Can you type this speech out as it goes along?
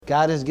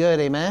God is good,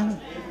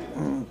 amen?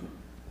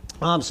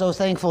 I'm so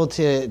thankful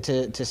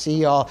to see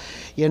y'all.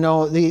 You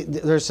know,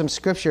 there's some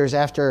scriptures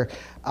after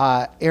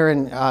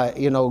Erin,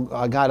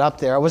 got up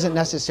there. I wasn't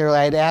necessarily,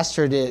 I had asked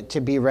her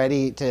to be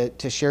ready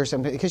to share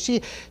something, because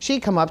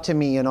she'd come up to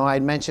me,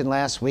 I'd mentioned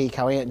last week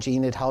how Aunt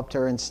Jean had helped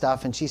her and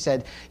stuff, and she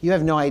said, you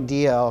have no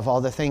idea of all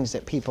the things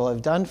that people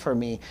have done for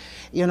me,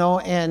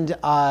 and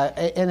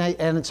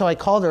so I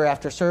called her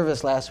after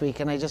service last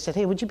week, and I just said,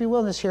 hey, would you be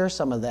willing to share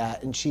some of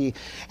that? And she,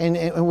 and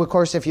of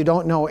course, if you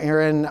don't know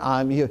Erin,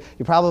 you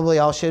probably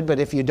all should, but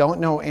if you don't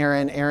know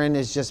Erin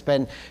has just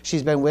been,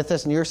 she's been with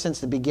us near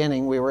since the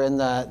beginning. We were in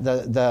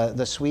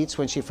the suites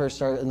when she first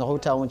started, in the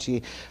hotel when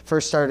she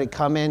first started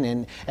coming,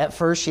 and at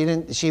first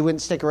she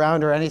wouldn't stick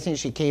around or anything.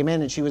 She came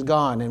in and she was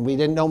gone, and we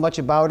didn't know much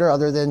about her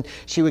other than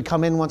she would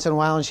come in once in a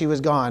while and she was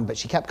gone, but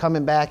she kept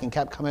coming back and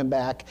kept coming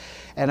back.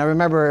 And I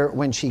remember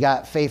when she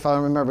got faithful, I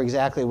don't remember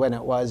exactly when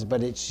it was,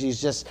 but she's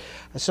just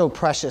so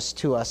precious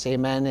to us,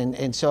 amen.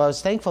 And so I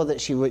was thankful that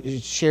she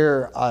would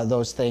share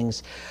those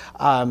things.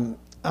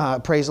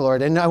 Praise the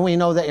Lord. And we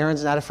know that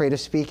Erin's not afraid of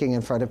speaking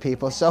in front of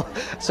people. So,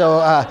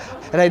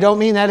 and I don't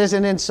mean that as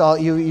an insult.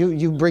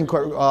 You bring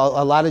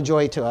a lot of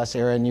joy to us,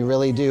 Erin. You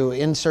really do,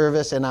 in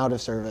service and out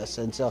of service.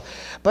 And so,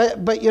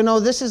 but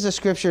this is a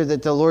scripture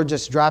that the Lord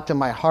just dropped in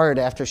my heart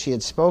after she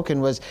had spoken.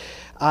 Was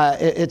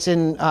it's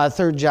in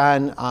 3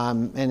 John,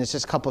 and it's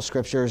just a couple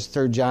scriptures.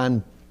 3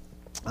 John,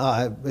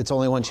 it's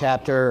only one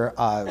chapter,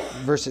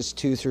 verses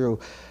 2 through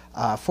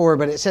 4.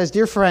 But it says,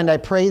 "Dear friend, I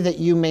pray that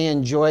you may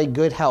enjoy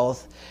good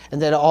health,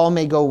 and that all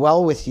may go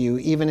well with you,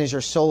 even as your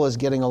soul is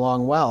getting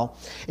along well.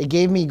 It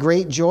gave me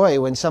great joy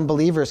when some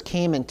believers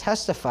came and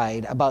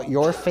testified about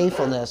your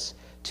faithfulness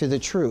to the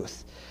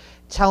truth,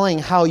 telling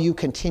how you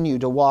continue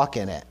to walk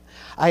in it.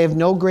 I have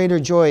no greater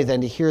joy than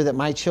to hear that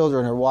my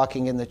children are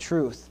walking in the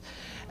truth."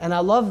 And I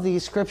love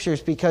these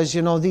scriptures because, I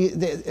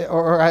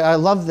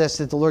love this,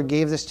 that the Lord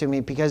gave this to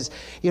me because,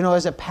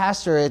 as a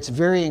pastor, it's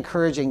very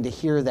encouraging to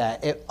hear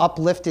that. It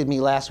uplifted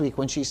me last week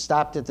when she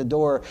stopped at the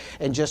door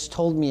and just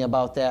told me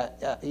about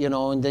that,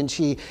 and then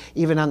she,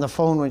 even on the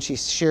phone when she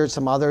shared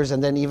some others,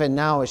 and then even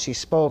now as she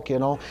spoke,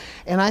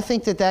 And I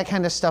think that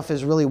kind of stuff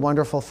is really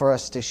wonderful for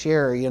us to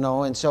share,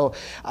 and so,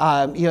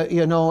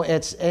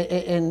 it's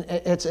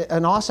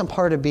an awesome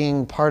part of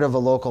being part of a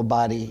local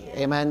body,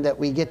 amen, that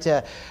we get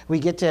to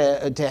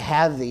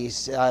have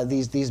these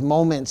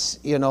moments,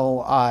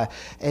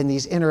 and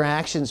these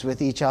interactions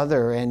with each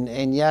other.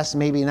 And yes,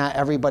 maybe not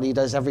everybody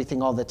does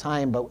everything all the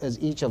time, but as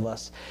each of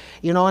us,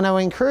 and I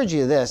would encourage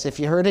you this, if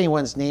you heard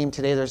anyone's name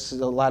today, there's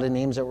a lot of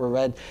names that were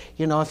read,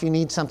 if you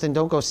need something,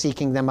 don't go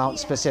seeking them out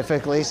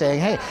specifically, saying,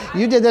 hey,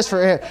 you did this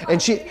for her.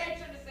 And she...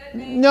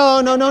 No.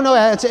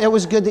 It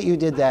was good that you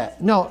did that.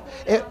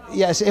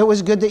 Yes, it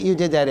was good that you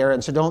did that,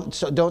 Erin. So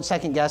don't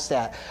second guess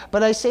that.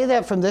 But I say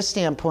that from this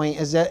standpoint,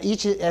 is that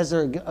each, as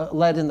they're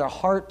led in their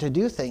heart to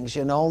do things,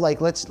 like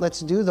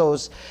let's do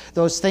those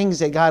things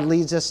that God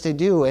leads us to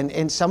do,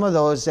 and some of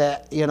those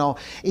that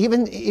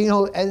even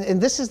and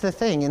this is the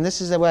thing, and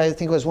this is what I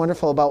think was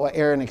wonderful about what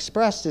Erin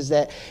expressed, is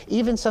that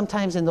even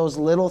sometimes in those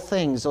little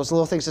things,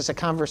 it's a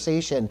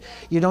conversation,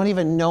 you don't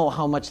even know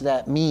how much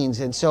that means,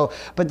 and so,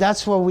 but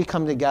that's where we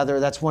come together.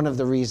 That's one of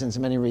the reasons,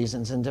 many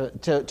reasons. And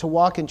to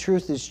walk in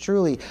truth is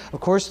truly, of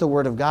course, the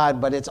Word of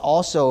God, but it's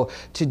also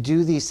to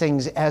do these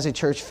things as a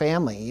church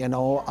family,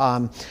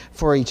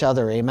 for each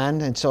other.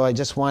 Amen. And so I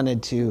just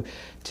wanted to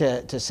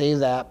say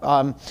that,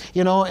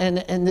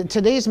 and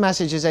today's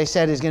message, as I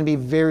said, is going to be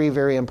very,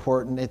 very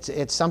important.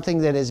 It's something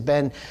that has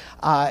been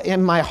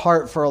in my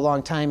heart for a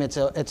long time. It's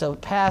a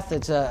path.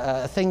 It's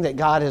a thing that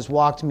God has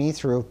walked me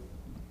through.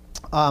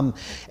 I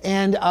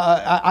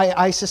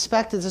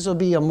suspect that this will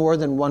be a more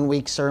than 1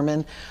 week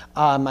sermon.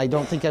 I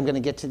don't think I'm going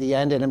to get to the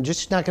end, and I'm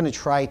just not going to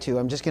try to.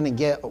 I'm just going to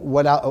get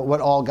what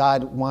all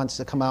God wants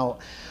to come out.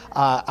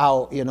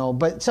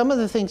 But some of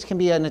the things can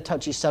be on a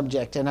touchy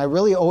subject, and I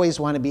really always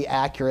want to be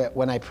accurate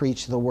when I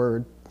preach the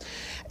Word.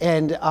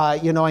 And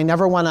I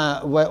never want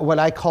to, what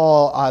I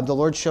call, the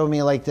Lord showed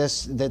me like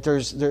this, that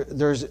there's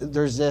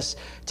this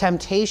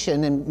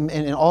temptation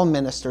in all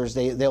ministers.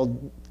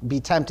 They'll be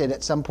tempted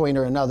at some point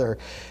or another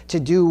to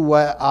do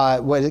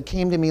what it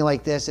came to me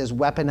like this, is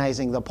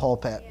weaponizing the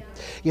pulpit.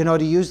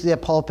 To use the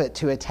pulpit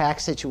to attack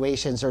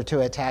situations or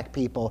to attack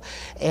people,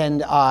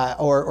 and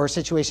or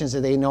situations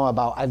that they know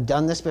about. I've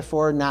done this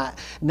before,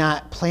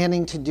 not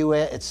planning to do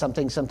it. It's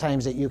something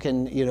sometimes that you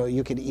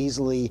could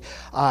easily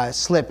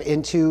slip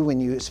into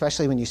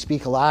especially when you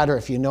speak a lot, or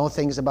if you know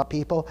things about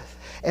people.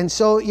 And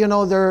so,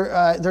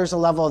 there's a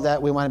level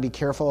that we want to be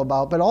careful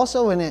about, but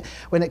also when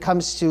it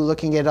comes to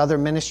looking at other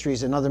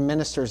ministries and other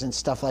ministers and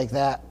stuff like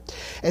that.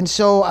 And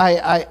so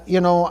I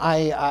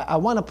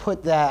want to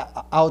put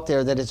that out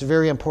there, that it's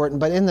very important.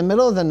 But in the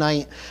middle of the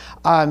night,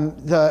 I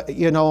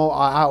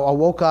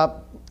woke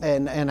up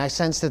and I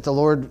sensed that the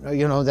Lord,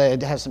 that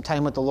I'd have some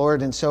time with the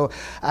Lord. And so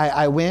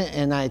I went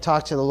and I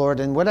talked to the Lord.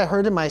 And what I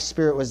heard in my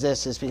spirit was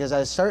this, is because I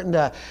was starting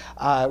to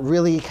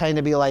really kind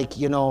of be like,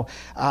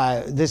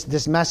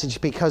 this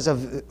message, because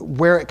of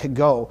where it could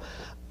go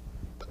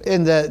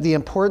and the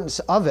importance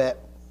of it.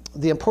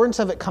 the importance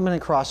of it coming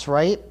across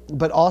right,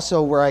 but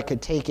also where I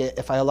could take it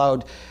if I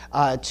allowed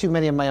too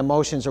many of my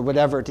emotions or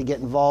whatever to get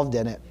involved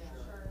in it.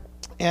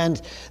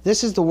 And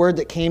this is the word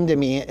that came to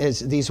me, is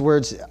these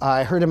words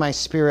I heard in my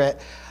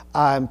spirit,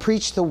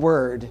 preach the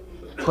word,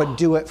 but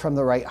do it from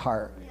the right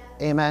heart.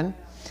 Amen.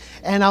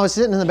 And I was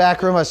sitting in the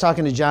back room, I was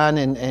talking to John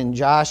and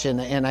Josh,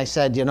 and I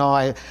said,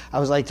 I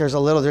was like,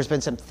 there's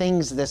been some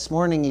things this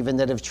morning even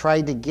that have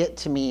tried to get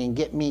to me and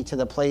get me to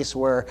the place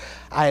where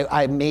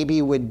I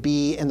maybe would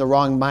be in the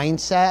wrong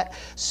mindset,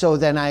 so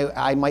then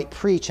I might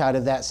preach out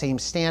of that same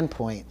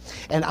standpoint.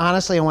 And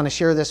honestly, I want to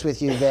share this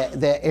with you,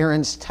 that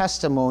Aaron's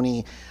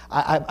testimony,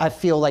 I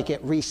feel like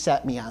it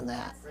reset me on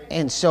that.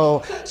 And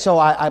so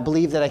I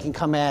believe that I can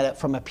come at it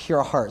from a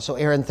pure heart. So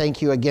Aaron,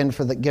 thank you again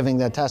for giving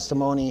the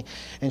testimony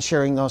and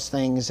sharing those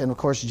things. And of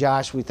course,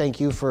 Josh, we thank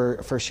you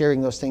for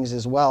sharing those things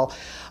as well.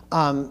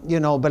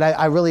 But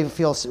I really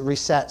feel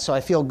reset, so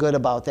I feel good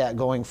about that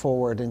going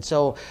forward. And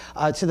so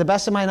to the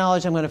best of my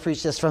knowledge, I'm going to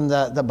preach this from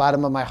the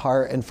bottom of my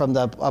heart and from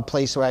a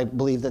place where I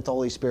believe that the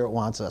Holy Spirit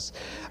wants us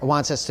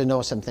to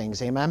know some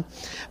things. Amen.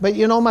 But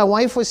my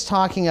wife was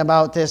talking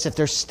about this. If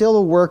there's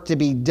still work to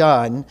be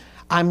done,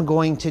 I'm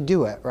going to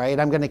do it, right?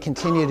 I'm going to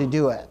continue to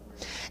do it.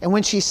 And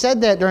when she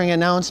said that during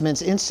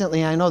announcements,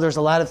 instantly, I know there's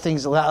a lot of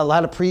things, a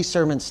lot of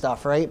pre-sermon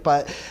stuff, right?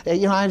 But,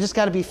 I just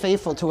got to be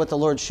faithful to what the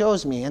Lord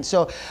shows me. And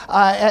so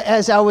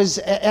as I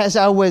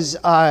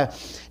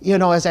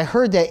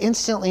heard that,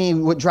 instantly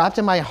what dropped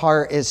in my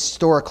heart is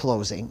store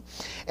closing.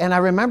 And I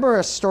remember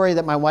a story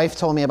that my wife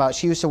told me about.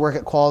 She used to work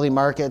at Quality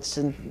Markets,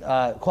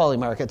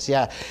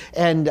 yeah.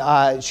 And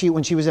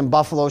when she was in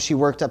Buffalo, she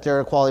worked up there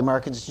at Quality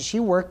Markets. She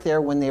worked there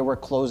when they were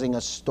closing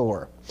a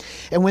store.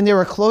 And when they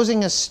were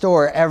closing a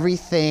store,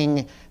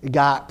 everything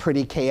got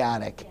pretty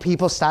chaotic.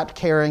 People stopped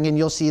caring, and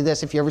you'll see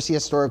this if you ever see a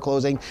store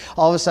closing.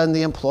 All of a sudden,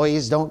 the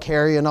employees don't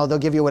care. They'll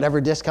give you whatever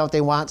discount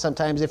they want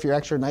sometimes if you're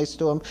extra nice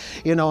to them,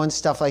 and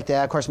stuff like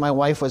that. Of course, my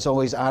wife was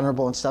always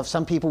honorable and stuff.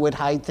 Some people would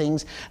hide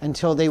things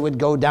until they would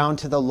go down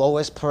to the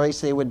lowest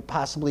price they would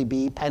possibly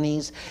be,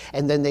 pennies,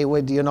 and then they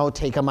would,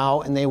 take them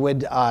out, and they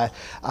would,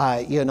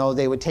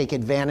 they would take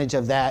advantage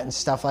of that and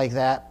stuff like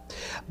that.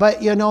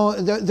 But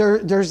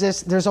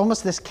there's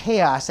almost this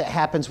chaos that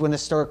happens when a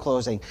store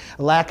closing.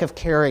 Lack of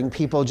caring,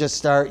 people just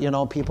start,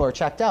 people are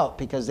checked out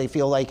because they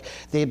feel like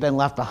they've been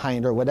left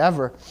behind or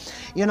whatever.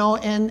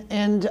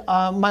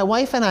 My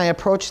wife and I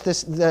approach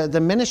the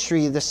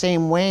ministry the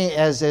same way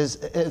as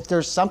if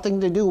there's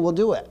something to do, we'll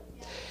do it.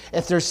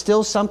 If there's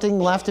still something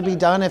left to be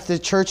done, if the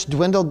church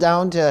dwindled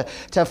down to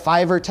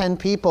 5 or 10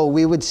 people,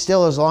 we would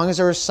still, as long as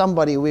there was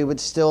somebody, we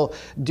would still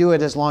do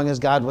it as long as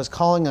God was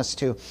calling us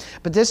to.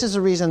 But this is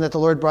the reason that the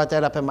Lord brought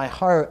that up in my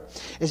heart,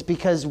 is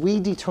because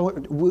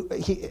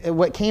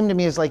what came to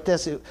me is like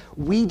this: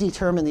 we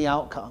determine the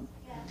outcome.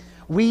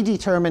 We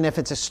determine if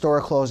it's a store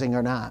closing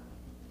or not.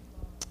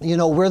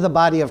 We're the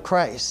body of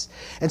Christ.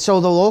 And so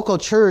the local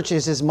church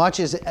is as much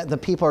as the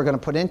people are going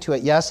to put into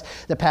it. Yes,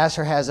 the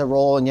pastor has a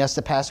role, and yes,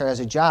 the pastor has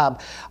a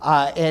job.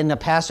 And the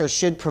pastor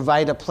should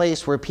provide a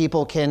place where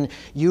people can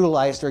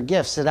utilize their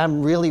gifts. And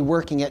I'm really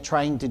working at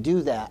trying to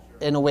do that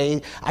in a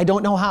way. I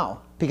don't know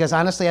how, because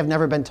honestly, I've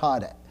never been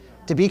taught it.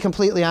 To be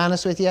completely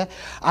honest with you,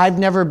 I've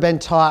never been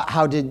taught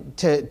how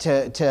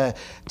to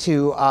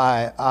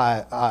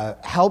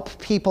help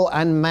people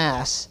en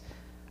masse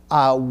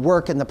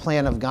work in the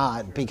plan of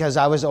God, because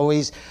I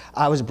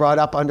was brought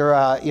up under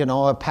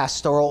a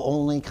pastoral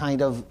only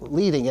kind of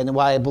leading. And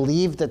while I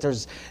believe that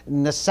there's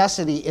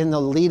necessity in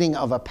the leading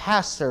of a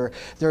pastor,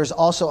 there's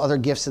also other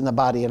gifts in the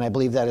body, and I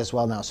believe that as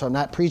well now. So I'm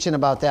not preaching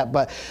about that,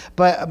 but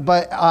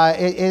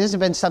it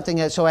hasn't been something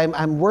that, so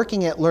I'm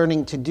working at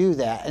learning to do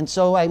that. And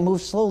so I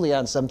move slowly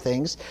on some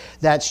things.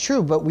 That's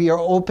true, but we are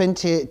open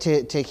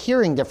to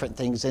hearing different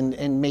things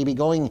and maybe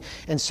going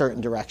in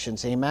certain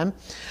directions. Amen.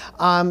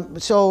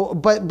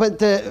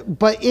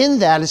 But in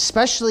that,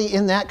 especially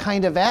in that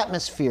kind of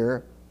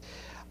atmosphere,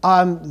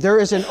 there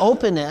is an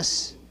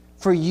openness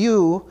for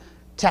you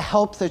to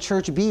help the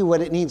church be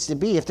what it needs to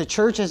be. If the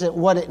church isn't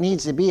what it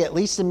needs to be, at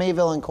least in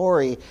Mayville and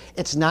Corey,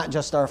 it's not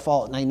just our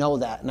fault, and I know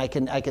that,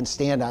 and I can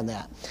stand on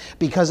that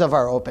because of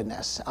our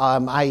openness.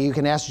 You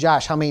can ask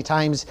Josh, how many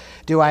times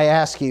do I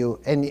ask you,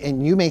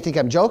 and you may think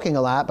I'm joking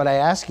a lot, but I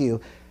ask you,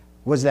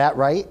 was that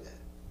right?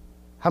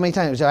 How many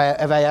times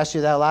have I asked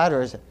you that a lot,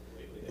 or is it?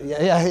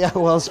 Yeah.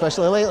 Well,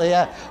 especially lately,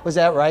 yeah. Was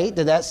that right?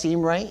 Did that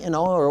seem right?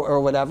 Or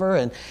whatever.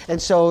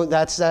 And so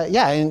that's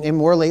And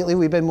more lately,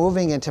 we've been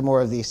moving into more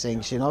of these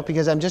things,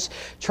 because I'm just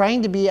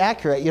trying to be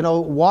accurate.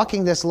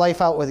 Walking this life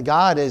out with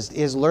God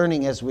is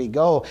learning as we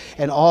go,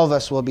 and all of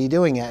us will be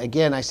doing it.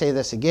 Again, I say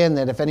this again,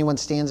 that if anyone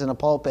stands in a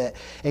pulpit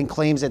and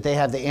claims that they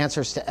have the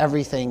answers to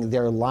everything,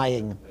 they're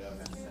lying.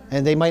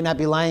 And they might not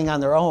be lying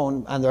on their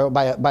own,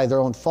 by their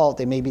own fault.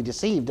 They may be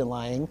deceived in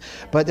lying,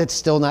 but it's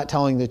still not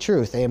telling the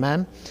truth.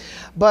 Amen.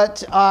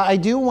 But I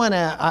do want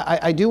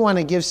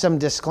to give some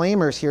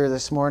disclaimers here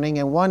this morning.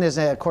 And one is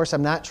that, of course,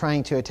 I'm not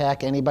trying to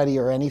attack anybody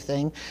or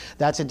anything.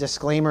 That's a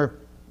disclaimer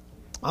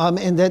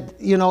And that,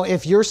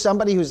 if you're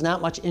somebody who's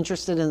not much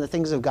interested in the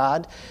things of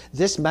God,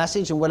 this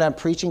message and what I'm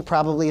preaching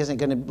probably isn't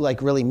going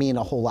to really mean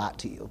a whole lot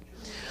to you.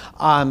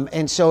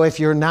 And so if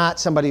you're not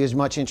somebody who's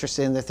much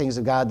interested in the things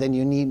of God, then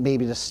you need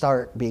maybe to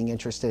start being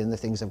interested in the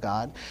things of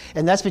God.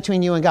 And that's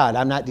between you and God.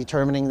 I'm not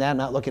determining that. I'm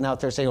not looking out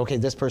there saying, okay,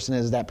 this person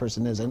is, that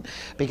person isn't,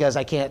 because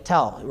I can't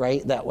tell,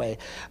 right, that way.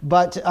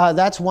 But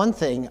that's one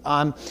thing.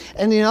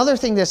 And the other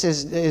thing this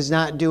is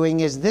not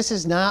doing is this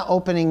is not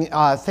opening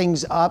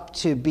things up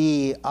to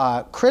be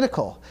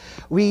critical.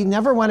 We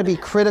never want to be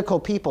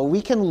critical people.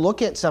 We can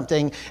look at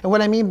something, and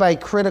what I mean by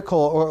critical,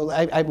 or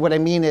what I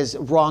mean is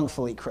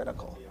wrongfully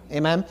critical.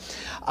 Amen.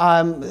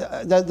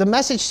 The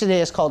message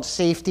today is called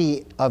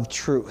Safety of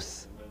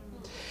Truth.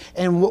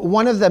 And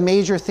one of the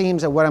major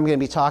themes of what I'm going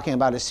to be talking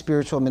about is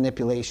spiritual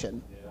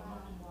manipulation.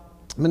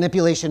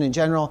 Manipulation in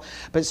general,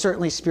 but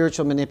certainly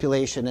spiritual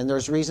manipulation. And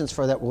there's reasons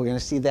for that. We're going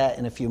to see that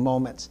in a few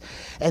moments.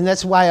 And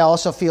that's why I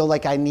also feel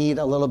like I need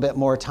a little bit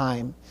more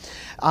time.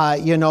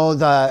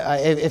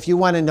 If you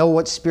want to know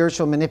what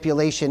spiritual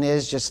manipulation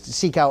is, just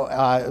seek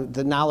out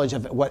the knowledge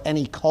of what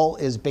any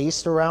cult is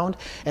based around,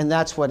 and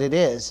that's what it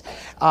is.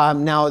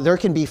 Now, there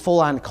can be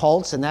full-on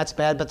cults, and that's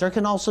bad, but there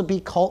can also be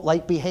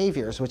cult-like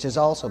behaviors, which is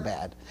also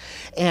bad.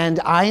 And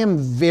I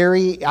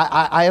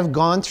have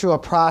gone through a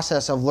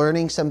process of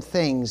learning some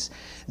things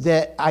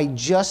that I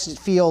just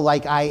feel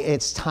like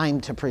it's time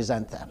to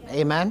present them.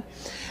 Amen?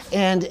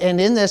 And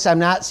in this, I'm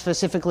not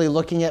specifically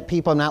looking at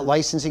people, I'm not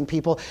licensing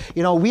people.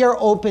 We are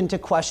open to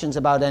questions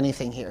about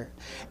anything here.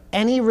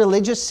 Any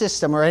religious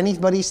system or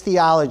anybody's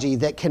theology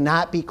that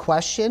cannot be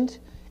questioned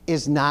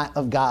is not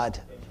of God.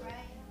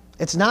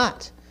 It's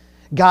not.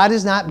 God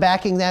is not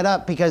backing that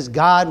up, because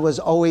God was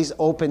always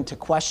open to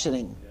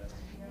questioning.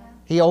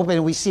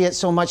 We see it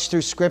so much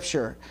through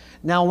Scripture.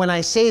 Now, when I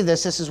say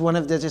this is one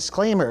of the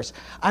disclaimers.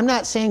 I'm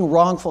not saying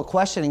wrongful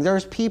questioning.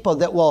 There's people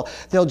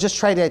they'll just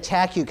try to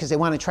attack you because they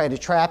want to try to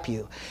trap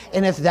you.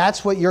 And if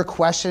that's what you're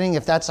questioning,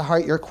 if that's the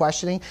heart you're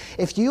questioning,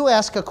 if you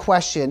ask a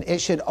question, it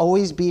should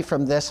always be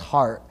from this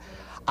heart.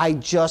 I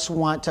just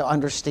want to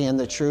understand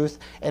the truth,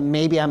 and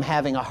maybe I'm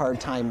having a hard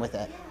time with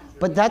it.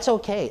 But that's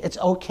okay. It's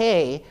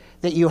okay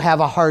that you have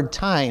a hard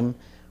time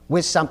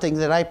with something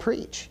that I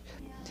preach.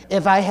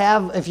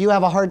 If you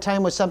have a hard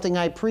time with something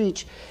I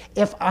preach,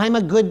 if I'm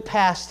a good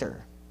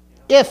pastor,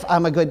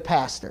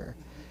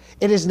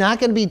 it is not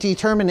going to be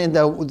determined in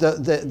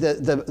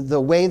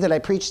the way that I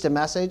preached the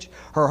message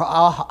or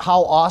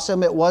how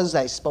awesome it was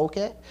that I spoke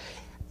it.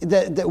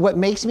 What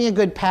makes me a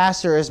good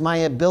pastor is my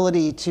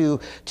ability to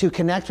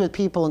connect with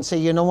people and say,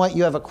 you know what,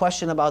 you have a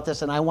question about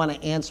this, and I want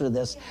to answer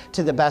this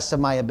to the best of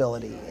my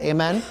ability.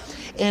 Amen?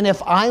 And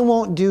if I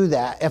won't do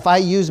that, if I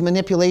use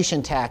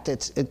manipulation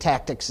tactics,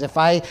 if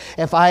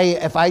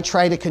I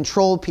try to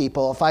control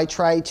people, if I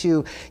try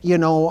to,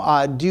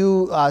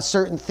 do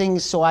certain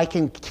things so I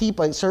can keep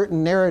a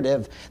certain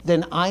narrative,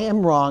 then I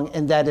am wrong,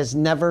 and that is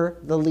never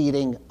the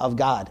leading of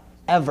God.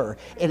 Ever.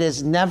 It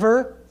is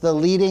never the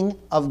leading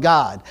of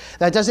God.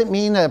 That doesn't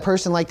mean that a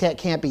person like that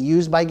can't be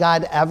used by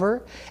God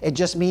ever. It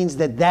just means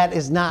that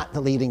is not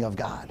the leading of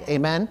God.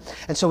 Amen?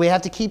 And so we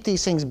have to keep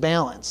these things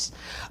balanced.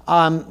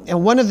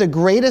 And one of the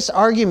greatest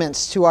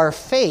arguments to our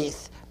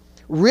faith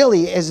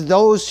really is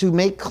those who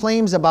make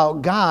claims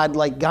about God,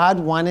 like God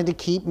wanted to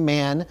keep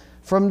man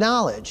from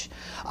knowledge.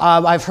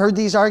 I've heard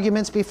these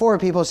arguments before.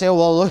 People say,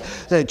 well, look,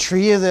 the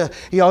tree of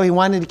he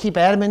wanted to keep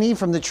Adam and Eve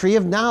from the tree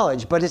of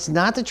knowledge. But it's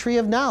not the tree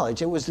of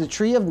knowledge. It was the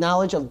tree of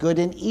knowledge of good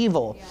and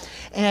evil. Yeah.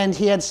 And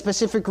he had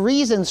specific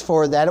reasons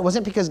for that. It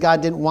wasn't because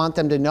God didn't want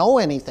them to know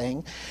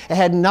anything. It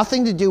had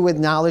nothing to do with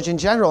knowledge in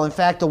general. In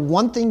fact, the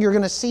one thing you're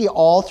going to see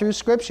all through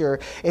Scripture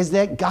is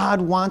that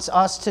God wants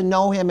us to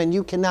know Him, and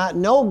you cannot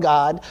know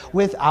God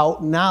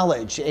without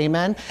knowledge.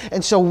 Amen?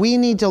 And so we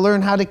need to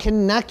learn how to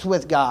connect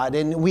with God,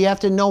 and we have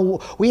to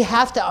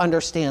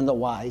understand the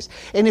whys.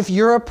 And if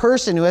you're a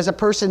person who has a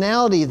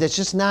personality that's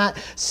just not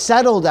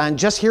settled on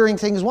just hearing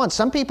things once,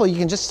 some people you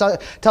can just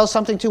tell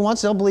something to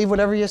once, they'll believe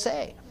whatever you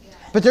say.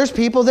 But there's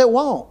people that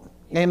won't.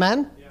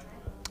 Amen?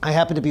 I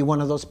happen to be one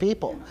of those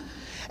people.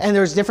 And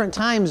there's different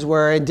times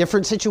where in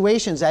different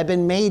situations I've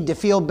been made to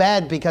feel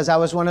bad because I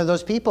was one of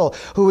those people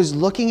who was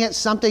looking at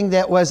something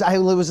that I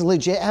was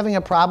legit having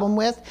a problem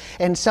with,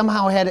 and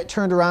somehow had it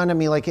turned around on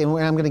me like, and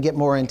I'm going to get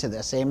more into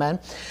this. Amen?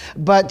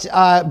 But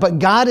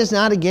God is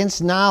not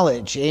against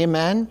knowledge.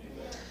 Amen?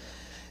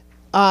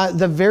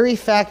 The very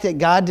fact that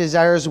God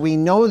desires we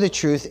know the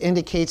truth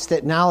indicates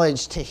that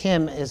knowledge to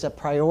Him is a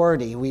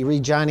priority. We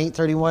read John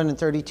 8:31 and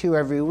 32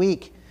 every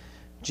week.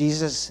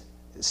 Jesus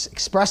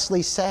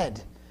expressly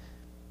said,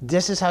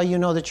 this is how you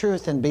know the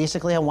truth, and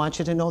basically I want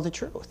you to know the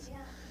truth. Yeah.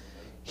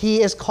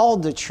 He is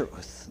called the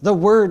truth. The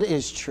Word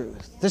is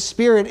truth. The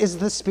Spirit is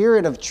the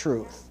Spirit of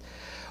truth.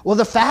 Well,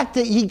 the fact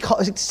that He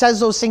says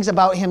those things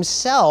about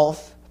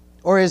Himself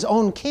or His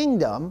own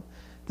kingdom,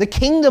 the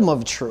kingdom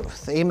of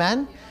truth,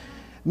 amen,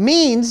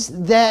 means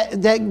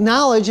that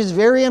knowledge is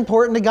very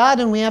important to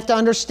God, and we have to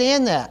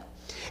understand that.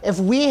 If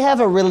we have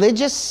a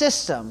religious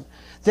system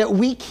that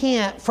we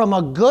can't, from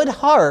a good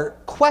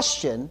heart,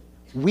 question,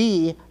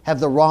 We have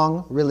the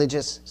wrong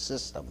religious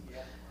system.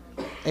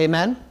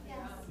 Amen?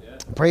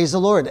 Praise the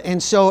Lord.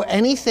 And so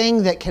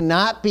anything that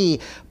cannot be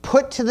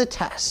put to the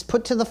test,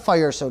 put to the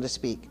fire, so to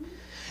speak.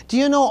 Do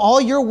you know all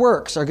your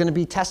works are going to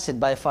be tested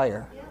by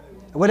fire?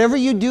 Whatever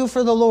you do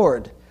for the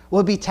Lord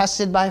will be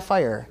tested by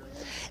fire.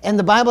 And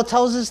the Bible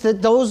tells us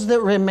that those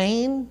that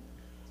remain,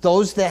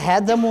 those that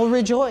had them will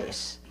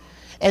rejoice.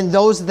 And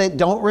those that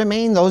don't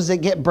remain, those that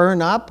get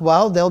burned up,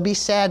 well, they'll be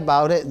sad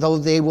about it, though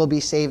they will be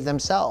saved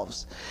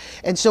themselves.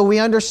 And so we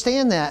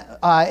understand that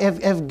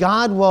if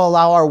God will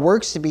allow our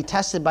works to be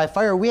tested by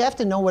fire, we have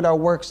to know what our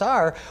works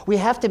are. We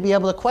have to be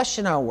able to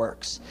question our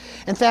works.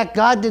 In fact,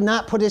 God did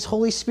not put his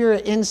Holy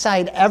Spirit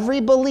inside every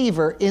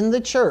believer in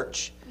the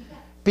church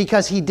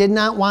because he did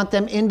not want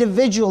them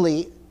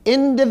individually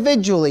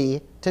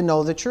to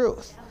know the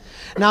truth.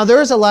 Now,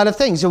 there's a lot of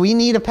things. So we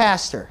need a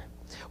pastor.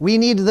 We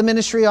need the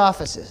ministry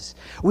offices.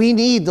 We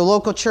need the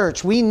local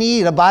church. We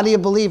need a body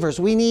of believers.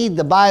 We need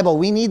the Bible.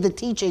 We need the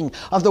teaching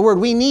of the Word.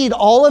 We need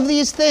all of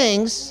these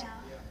things,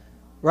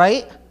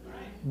 right?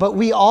 But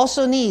we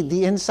also need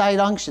the inside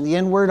unction, the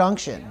inward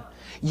unction.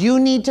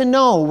 You need to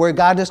know where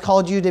God has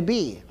called you to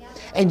be.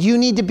 And you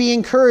need to be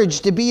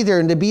encouraged to be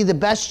there and to be the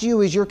best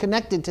you as you're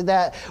connected to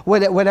that,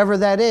 whatever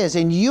that is.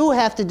 And you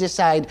have to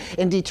decide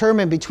and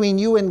determine between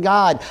you and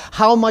God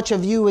how much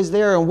of you is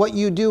there and what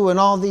you do and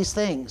all these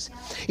things.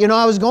 You know,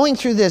 I was going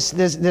through this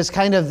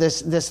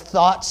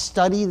thought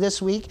study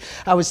this week.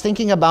 I was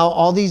thinking about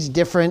all these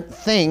different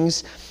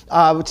things.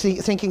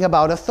 Thinking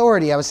about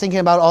authority. I was thinking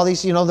about all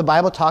these, the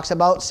Bible talks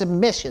about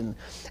submission.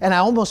 And I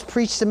almost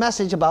preached a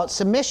message about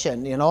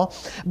submission,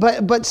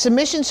 But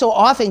submission so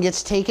often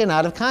gets taken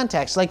out of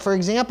context. Like, for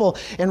example,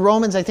 in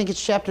Romans, I think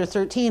it's chapter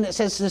 13, it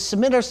says to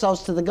submit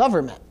ourselves to the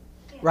government,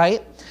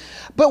 right?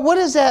 But what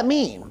does that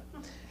mean?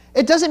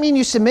 It doesn't mean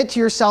you submit to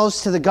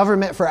yourselves to the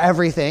government for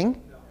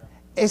everything.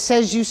 It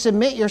says you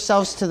submit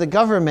yourselves to the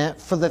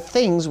government for the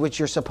things which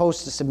you're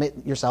supposed to submit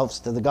yourselves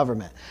to the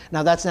government.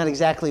 Now, that's not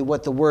exactly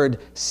what the word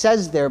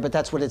says there, but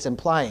that's what it's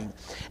implying.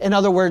 In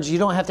other words, you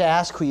don't have to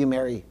ask who you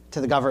marry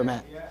to the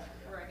government.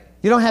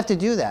 You don't have to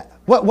do that.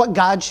 What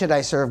God should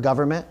I serve,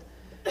 government?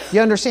 You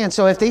understand?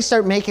 So if they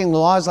start making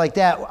laws like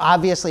that,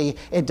 obviously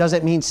it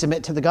doesn't mean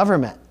submit to the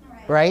government,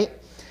 right?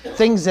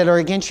 Things that are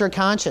against your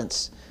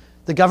conscience.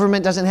 The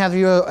government doesn't have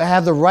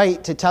the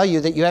right to tell you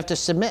that you have to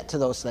submit to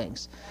those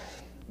things.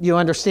 You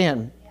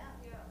understand?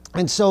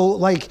 And so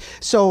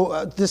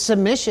the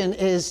submission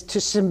is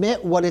to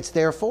submit what it's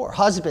there for.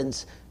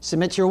 Husbands,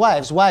 submit to your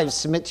wives. Wives,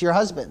 submit to your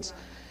husbands.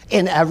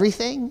 In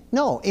everything?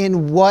 No.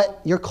 In what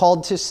you're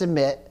called to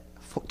submit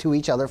to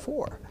each other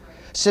for.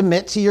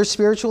 Submit to your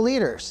spiritual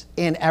leaders.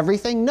 In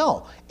everything?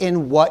 No.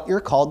 In what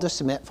you're called to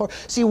submit for.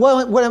 See,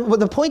 what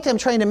the point I'm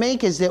trying to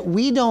make is that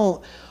we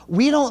don't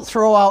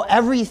throw out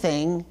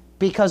everything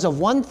because of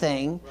one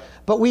thing,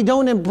 but we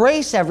don't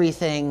embrace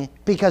everything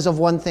because of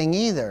one thing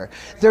either.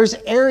 There's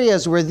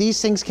areas where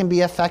these things can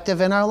be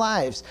effective in our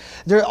lives.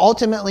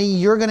 Ultimately,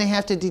 you're going to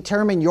have to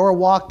determine your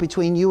walk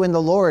between you and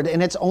the Lord,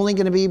 and it's only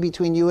going to be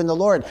between you and the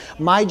Lord.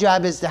 My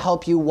job is to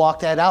help you walk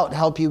that out,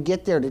 help you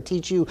get there, to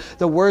teach you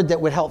the word that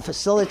would help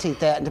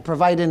facilitate that, and to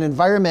provide an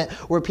environment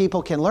where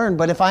people can learn.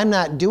 But if I'm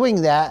not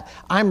doing that,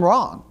 I'm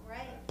wrong.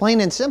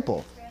 Plain and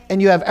simple.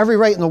 And you have every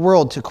right in the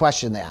world to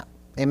question that.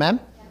 Amen?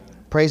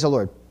 Praise the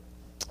Lord.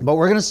 But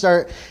we're going to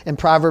start in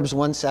Proverbs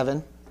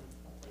 1:7.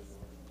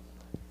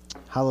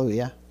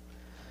 Hallelujah.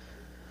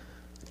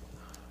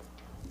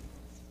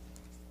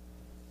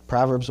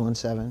 Proverbs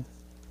 1:7.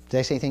 Did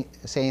I say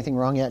anything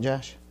wrong yet,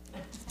 Josh?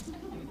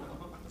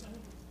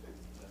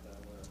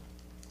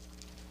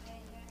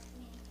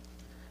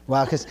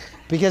 Well,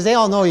 because they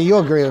all know you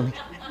agree with me.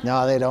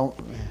 No, they don't.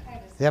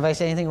 Have I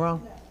said anything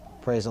wrong?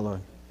 Praise the Lord.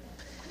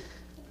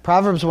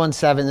 Proverbs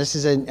 1:7, this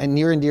is a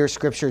near and dear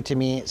scripture to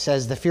me. It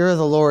says, the fear of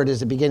the Lord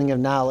is the beginning of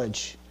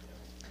knowledge.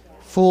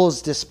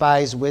 Fools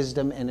despise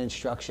wisdom and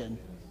instruction.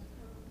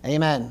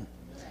 Amen.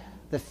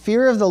 The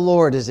fear of the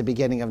Lord is the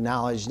beginning of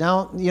knowledge.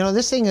 Now,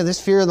 this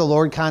fear of the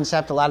Lord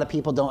concept, a lot of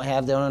people don't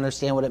have. They don't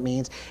understand what it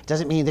means. It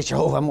doesn't mean that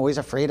I'm always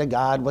afraid of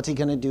God. What's he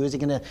going to do? Is he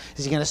going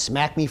to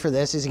smack me for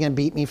this? Is he going to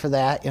beat me for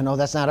that?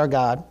 That's not our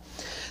God.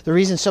 The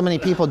reason so many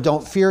people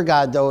don't fear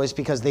God, though, is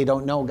because they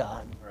don't know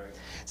God.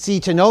 See,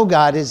 to know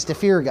God is to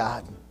fear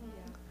God.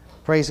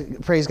 Praise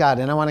God.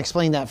 And I want to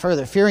explain that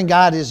further. Fearing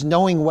God is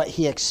knowing what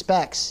he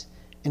expects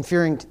and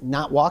fearing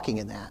not walking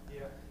in that.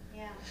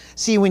 Yeah.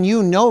 See, when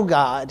you know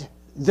God,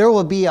 there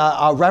will be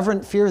a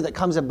reverent fear that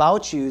comes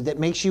about you that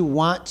makes you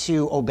want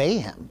to obey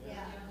him. Yeah.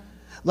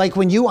 Like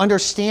when you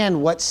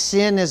understand what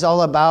sin is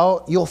all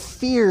about, you'll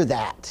fear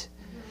that.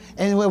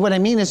 And what I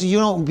mean is you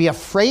don't be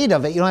afraid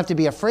of it. You don't have to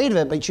be afraid of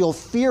it, but you'll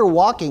fear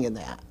walking in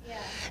that.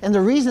 And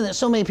the reason that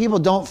so many people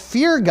don't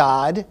fear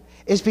God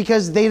is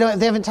because they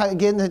haven't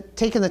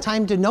taken the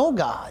time to know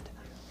God.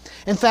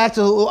 In fact,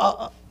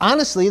 a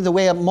honestly, the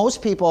way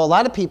most people, a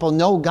lot of people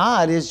know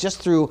God is just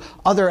through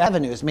other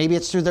avenues. Maybe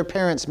it's through their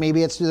parents.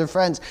 Maybe it's through their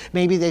friends.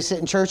 Maybe they sit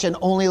in church and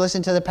only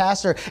listen to the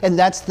pastor, and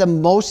that's the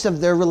most of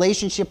their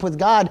relationship with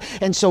God.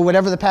 And so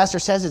whatever the pastor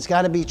says, it's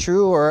got to be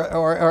true,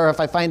 or if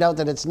I find out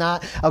that it's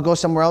not, I'll go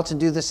somewhere else and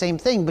do the same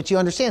thing. But you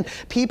understand,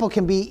 people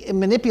can be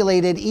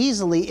manipulated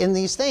easily in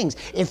these things.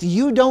 If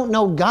you don't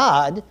know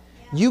God,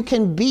 you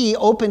can be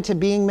open to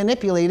being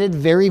manipulated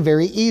very,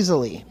 very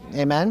easily.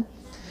 Amen?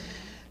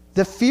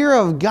 The fear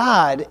of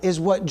God is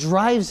what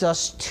drives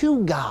us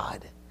to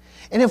God.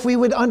 And if we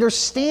would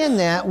understand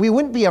that, we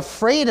wouldn't be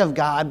afraid of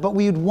God, but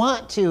we would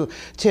want to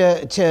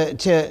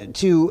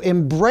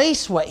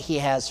embrace what he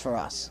has for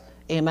us.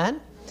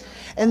 Amen?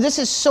 And this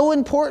is so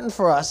important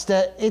for us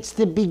that it's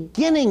the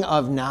beginning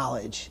of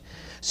knowledge.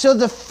 So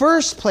the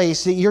first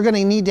place that you're going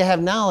to need to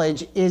have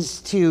knowledge is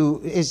to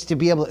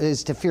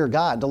fear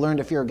God, to learn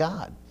to fear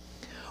God.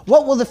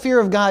 What will the fear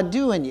of God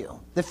do in you?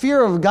 The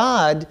fear of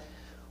God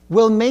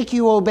will make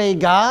you obey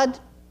God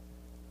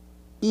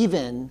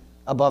even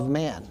above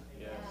man.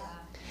 Yes.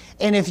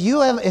 And if you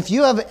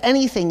have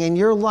anything in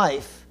your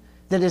life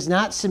that is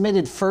not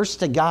submitted first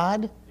to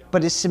God,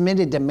 but is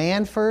submitted to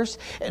man first,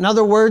 in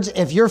other words,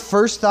 if your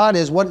first thought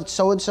is what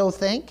so-and-so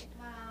think,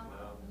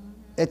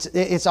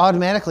 it's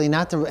automatically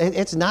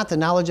it's not the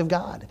knowledge of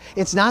God.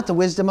 It's not the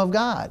wisdom of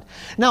God.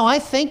 Now, I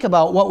think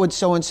about what would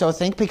so-and-so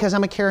think because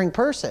I'm a caring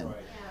person. Right.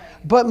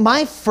 But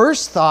my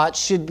first thought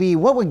should be,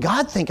 what would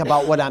God think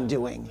about what I'm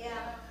doing? Yeah.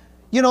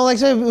 You know, like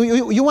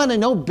you want to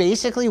know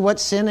basically what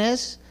sin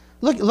is?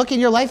 Look in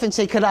your life and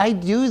say, could I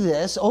do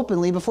this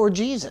openly before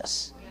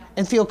Jesus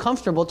and feel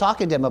comfortable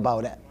talking to him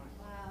about it?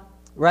 Wow.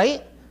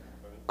 Right?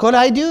 Could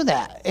I do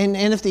that? And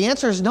if the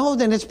answer is no,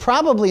 then it's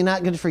probably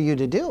not good for you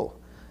to do.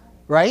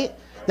 Right?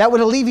 That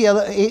would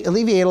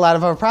alleviate a lot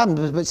of our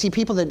problems. But see,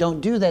 people that don't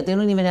do that, they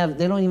don't even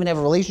have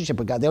a relationship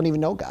with God. They don't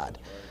even know God.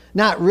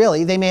 Not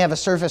really. They may have a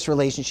surface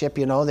relationship,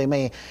 you know. They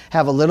may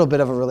have a little bit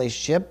of a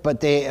relationship, but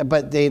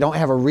they don't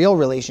have a real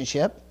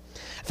relationship.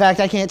 In fact,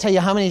 I can't tell you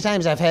how many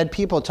times I've had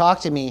people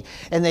talk to me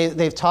and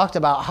they've talked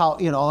about how,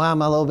 you know,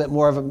 I'm a little bit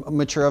more of a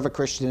mature of a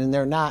Christian and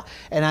they're not.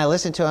 And I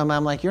listen to them,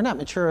 I'm like, you're not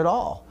mature at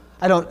all.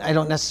 I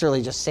don't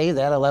necessarily just say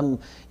that. I let them,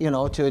 you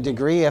know, to a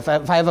degree. If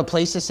I have a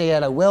place to say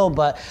it, I will.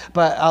 But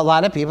a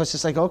lot of people, it's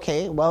just like,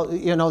 okay, well,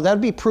 you know,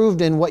 that'd be proved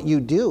in what you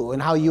do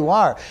and how you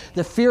are. If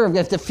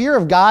the fear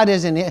of God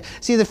isn't,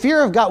 see, the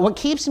fear of God, what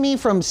keeps me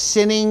from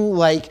sinning,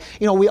 like,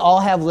 you know, we all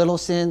have little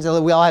sins.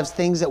 We all have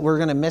things that we're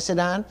going to miss it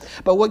on.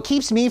 But what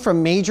keeps me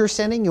from major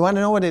sinning, you want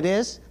to know what it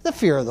is? The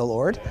fear of the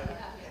Lord.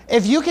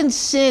 If you can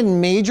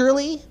sin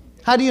majorly,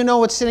 how do you know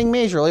what's sinning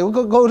majorly?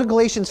 We'll go to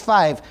Galatians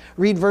 5.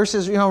 Read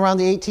verses, you know, around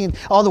the 18th,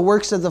 all the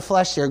works of the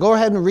flesh there. Go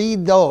ahead and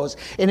read those.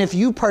 And if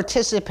you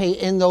participate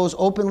in those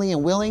openly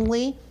and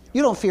willingly,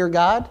 you don't fear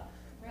God.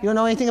 You don't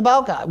know anything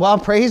about God. Well,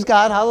 praise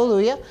God,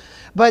 hallelujah.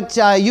 But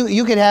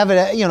you could have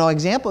an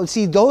example.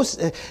 See,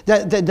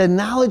 the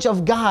knowledge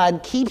of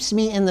God keeps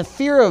me in the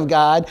fear of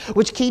God,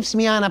 which keeps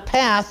me on a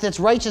path that's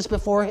righteous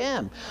before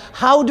him.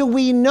 How do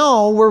we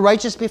know we're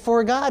righteous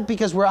before God?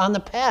 Because we're on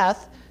the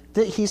path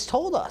that he's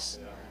told us.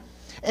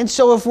 And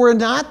so if we're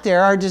not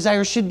there, our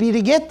desire should be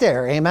to get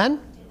there. Amen?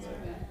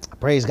 Amen.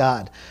 Praise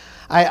God.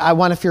 I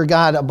want to fear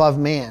God above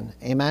man.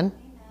 Amen?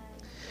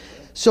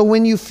 So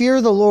when you fear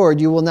the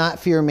Lord, you will not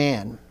fear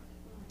man.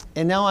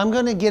 And now I'm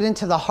going to get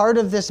into the heart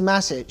of this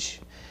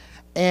message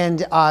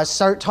and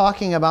start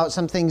talking about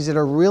some things that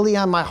are really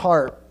on my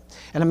heart.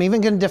 And I'm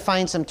even going to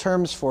define some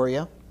terms for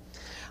you.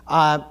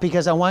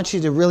 Because I want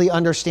you to really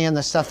understand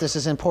the stuff. This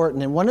is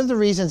important. And one of the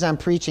reasons I'm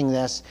preaching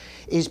this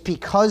is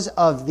because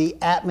of the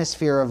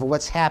atmosphere of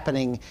what's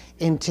happening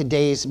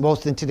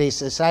both in today's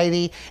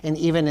society and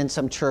even in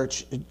some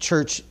church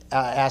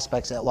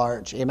aspects at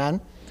large. Amen?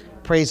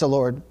 Praise the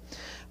Lord.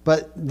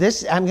 But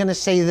this, I'm going to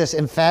say this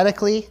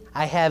emphatically.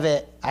 I have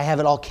it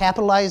all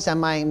capitalized on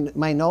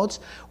my notes,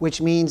 which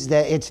means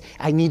that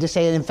I need to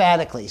say it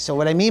emphatically. So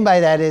what I mean by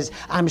that is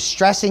I'm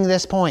stressing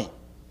this point.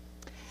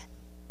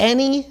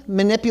 Any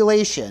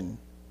manipulation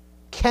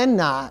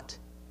cannot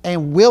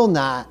and will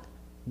not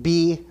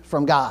be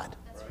from God.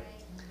 That's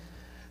right.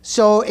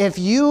 So if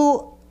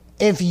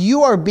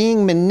you are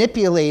being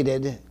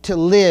manipulated to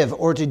live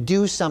or to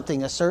do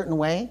something a certain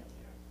way,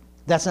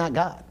 that's not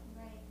God.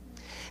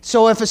 Right.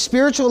 So if a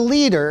spiritual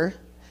leader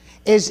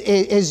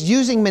is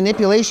using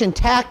manipulation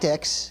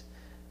tactics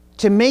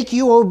to make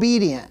you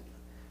obedient,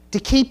 to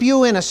keep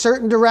you in a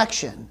certain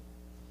direction,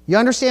 you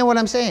understand what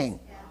I'm saying?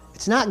 Yes.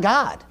 It's not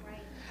God.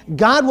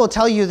 God will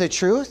tell you the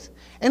truth,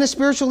 and a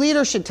spiritual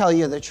leader should tell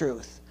you the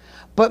truth.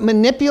 But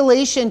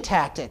manipulation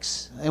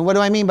tactics, and what do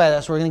I mean by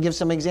this? We're going to give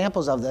some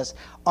examples of this,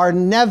 are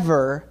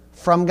never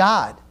from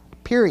God,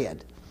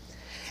 period.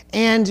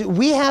 And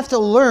we have to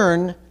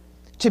learn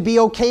to be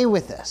okay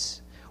with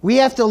this. We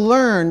have to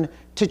learn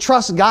to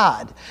trust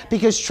God,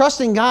 because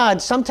trusting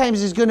God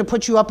sometimes is going to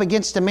put you up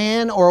against a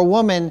man or a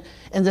woman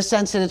in the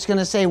sense that it's going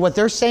to say what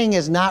they're saying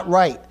is not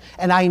right.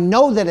 and I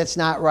know that it's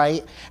not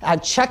right.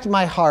 I've checked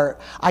my heart.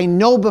 I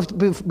know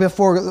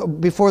before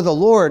the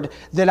Lord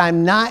that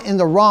I'm not in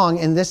the wrong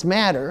in this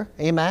matter.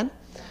 Amen?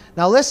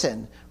 Now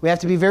listen, we have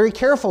to be very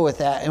careful with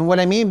that. And what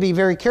I mean be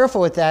very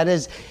careful with that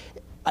is,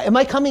 am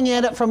I coming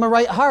at it from a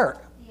right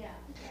heart? Yeah.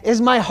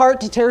 Is my heart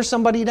to tear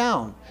somebody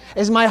down?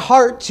 Is my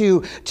heart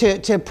to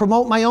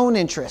promote my own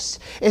interests?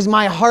 Is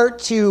my heart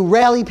to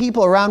rally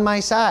people around my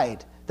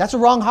side? That's a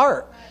wrong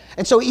heart.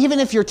 And so even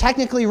if you're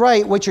technically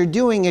right, what you're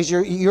doing is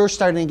you're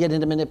starting to get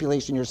into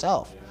manipulation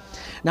yourself.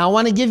 Now I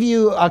want to give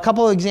you a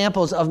couple of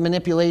examples of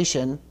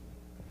manipulation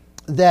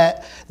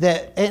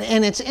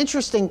and it's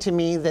interesting to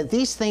me that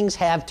these things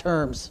have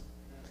terms.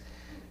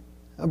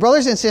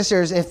 Brothers and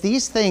sisters, if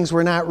these things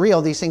were not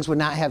real, these things would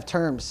not have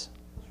terms.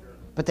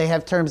 But they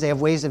have terms, they have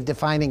ways of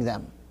defining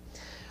them.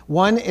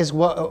 One is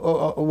what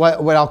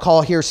I'll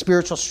call here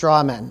spiritual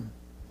straw men.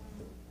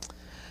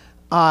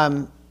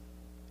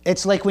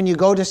 It's like when you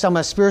go to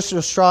a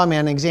spiritual straw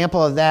man, an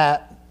example of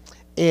that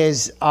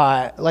is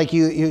like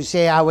you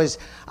say,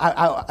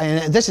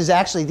 and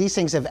these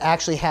things have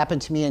actually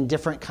happened to me in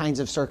different kinds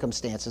of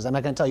circumstances. I'm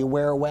not going to tell you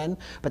where or when,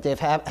 but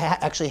they've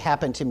actually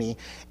happened to me,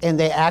 and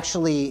they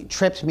actually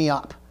tripped me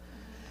up.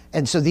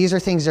 And so these are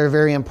things that are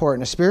very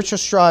important. A spiritual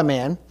straw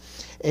man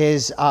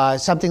is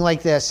something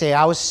like this. Say,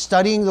 I was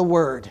studying the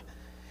Word.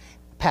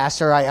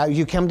 Pastor,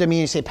 you come to me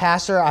and you say,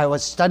 Pastor, I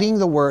was studying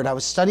the Word. I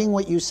was studying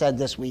what you said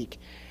this week,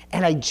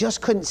 and I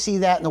just couldn't see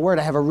that in the Word.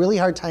 I have a really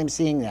hard time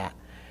seeing that.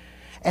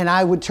 And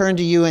I would turn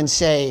to you and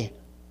say,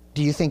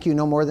 do you think you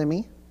know more than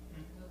me?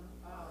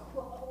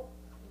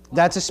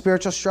 That's a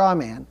spiritual straw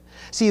man.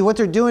 See, what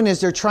they're doing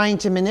is they're trying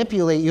to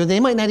manipulate you. They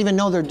might not even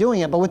know they're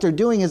doing it, but what they're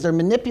doing is they're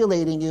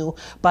manipulating you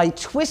by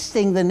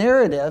twisting the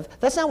narrative.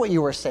 That's not what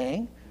you were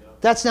saying.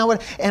 That's not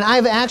what, and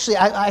I've actually,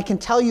 I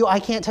can't tell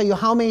you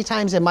how many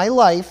times in my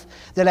life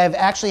that I've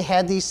actually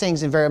had these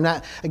things. I'm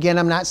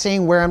not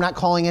saying where, I'm not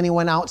calling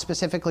anyone out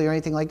specifically or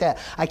anything like that.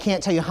 I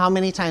can't tell you how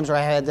many times where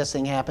I had this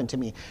thing happen to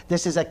me.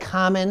 This is a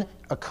common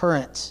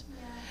occurrence.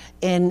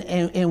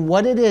 And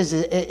what it is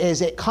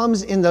it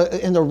comes in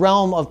the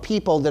realm of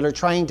people that are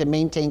trying to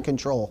maintain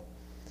control.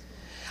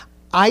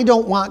 I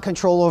don't want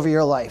control over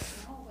your life.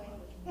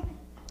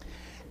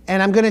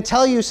 And I'm going to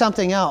tell you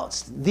something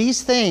else.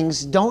 These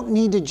things don't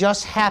need to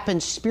just happen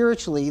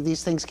spiritually.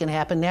 These things can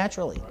happen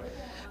naturally.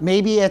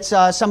 Maybe it's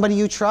somebody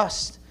you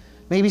trust.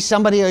 Maybe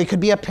it could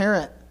be a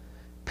parent.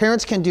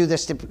 Parents can do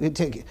this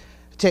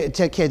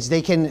to kids.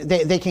 They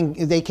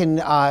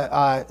can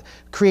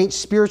create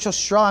spiritual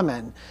straw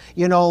men.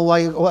 You know,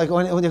 like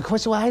when the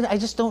question, well, I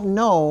just don't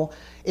know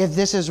if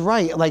this is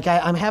right. Like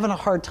I'm having a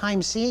hard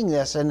time seeing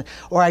this,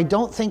 or I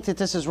don't think that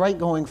this is right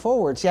going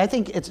forward. See, I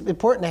think it's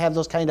important to have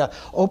those kind of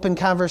open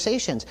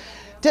conversations.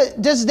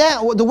 Does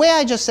that, the way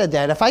I just said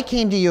that, if I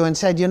came to you and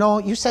said, you know,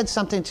 you said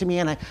something to me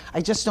and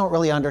I just don't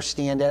really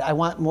understand it, I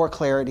want more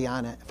clarity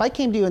on it. If I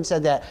came to you and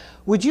said that,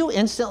 would you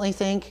instantly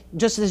think,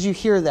 just as you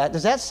hear that,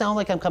 does that sound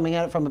like I'm coming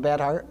at it from a bad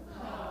heart?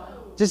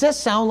 No. Does that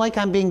sound like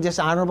I'm being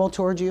dishonorable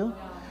towards you? No.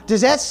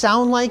 Does that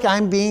sound like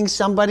I'm being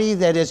somebody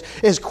that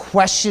is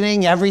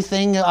questioning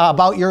everything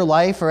about your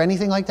life or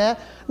anything like that?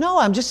 No,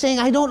 I'm just saying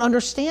I don't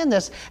understand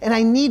this and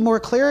I need more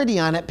clarity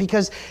on it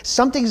because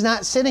something's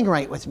not sitting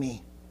right with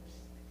me.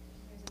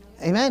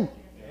 Amen.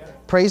 Yeah.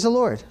 Praise the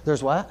Lord.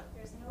 There's what?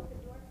 There's an open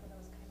door for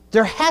those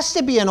there has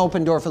to be an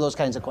open door for those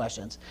kinds of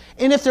questions.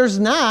 And if there's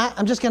not,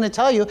 I'm just going to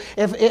tell you,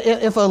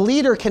 if a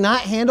leader cannot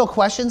handle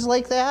questions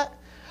like that,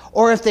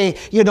 or if they,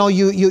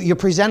 you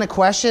present a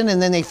question and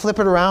then they flip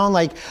it around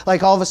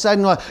like all of a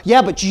sudden, well,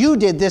 yeah, but you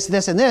did this,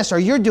 this, and this, or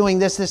you're doing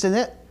this, this, and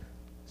that.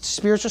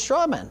 Spiritual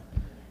straw men.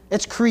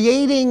 It's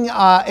creating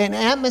an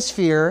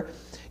atmosphere,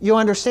 you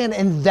understand,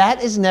 and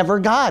that is never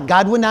God.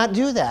 God would not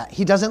do that.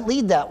 He doesn't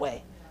lead that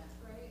way.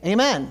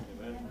 Amen.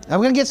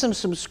 I'm going to get some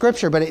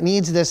scripture, but it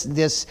needs this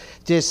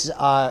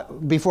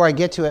before I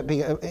get to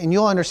it, and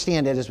you'll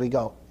understand it as we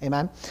go.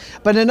 Amen.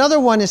 But another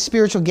one is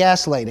spiritual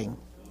gaslighting.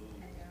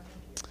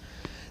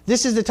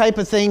 This is the type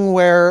of thing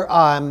where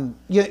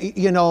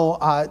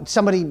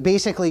somebody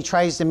basically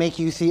tries to make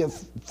you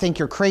think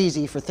you're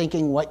crazy for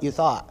thinking what you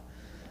thought.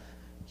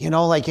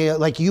 Like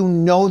that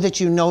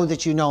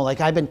you know.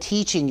 Like I've been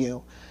teaching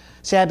you.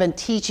 Say, I've been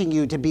teaching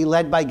you to be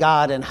led by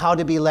God and how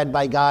to be led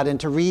by God and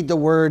to read the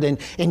Word, and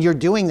you're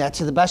doing that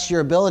to the best of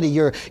your ability.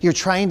 You're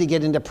trying to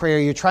get into prayer.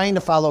 You're trying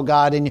to follow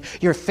God, and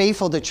you're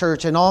faithful to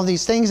church and all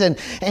these things. And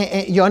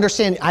you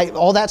understand,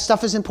 all that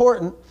stuff is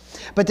important.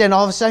 But then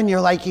all of a sudden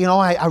you're like,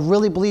 I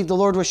really believe the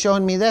Lord was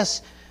showing me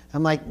this.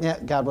 I'm like, yeah,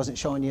 God wasn't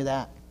showing you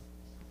that.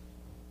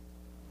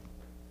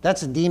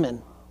 That's a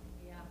demon.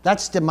 Yeah.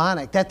 That's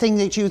demonic. That thing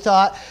that you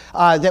thought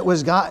that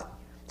was God.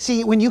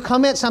 See, when you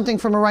come at something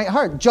from a right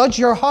heart, judge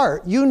your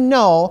heart. You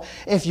know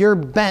if you're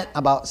bent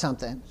about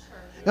something.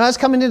 I was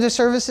coming into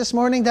service this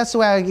morning. That's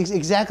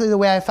exactly the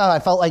way I felt. I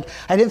felt like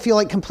I didn't feel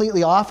like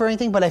completely off or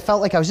anything, but I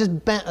felt like I was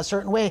just bent a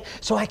certain way,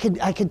 so I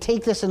could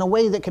take this in a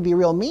way that could be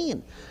real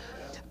mean.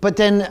 But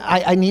then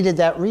I needed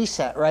that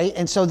reset, right?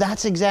 And so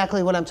that's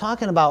exactly what I'm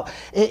talking about.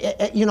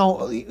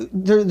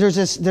 There's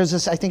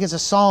this, I think it's a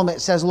psalm. It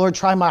says, Lord,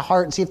 try my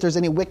heart and see if there's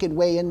any wicked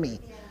way in me.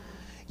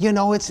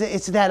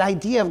 It's that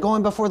idea of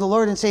going before the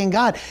Lord and saying,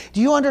 God,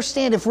 do you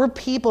understand if we're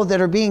people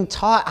that are being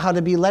taught how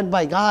to be led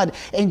by God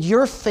and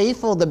you're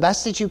faithful the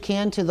best that you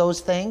can to those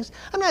things?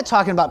 I'm not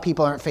talking about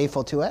people aren't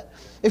faithful to it.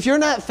 If you're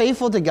not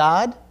faithful to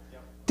God,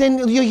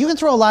 then you can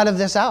throw a lot of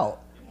this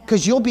out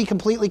because you'll be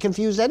completely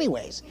confused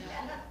anyways.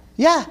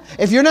 Yeah,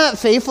 if you're not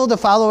faithful to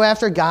follow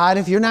after God,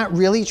 if you're not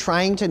really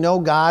trying to know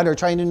God or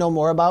trying to know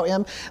more about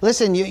Him,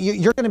 listen,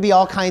 you're going to be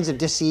all kinds of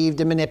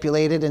deceived and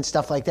manipulated and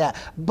stuff like that.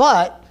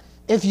 But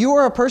if you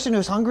are a person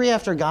who's hungry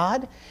after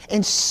God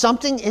and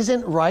something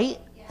isn't right,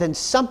 then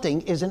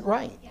something isn't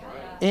right.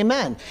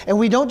 Amen. And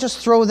we don't just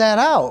throw that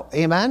out.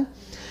 Amen.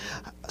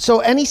 So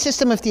any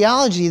system of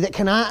theology that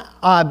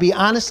cannot be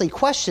honestly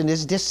questioned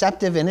is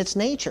deceptive in its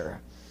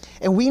nature.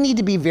 And we need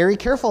to be very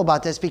careful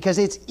about this because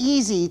it's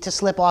easy to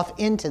slip off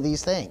into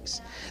these things.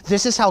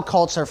 This is how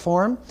cults are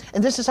formed,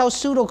 and this is how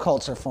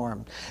pseudo-cults are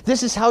formed.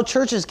 This is how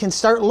churches can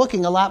start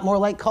looking a lot more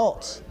like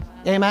cults.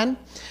 Amen?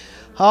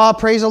 Oh,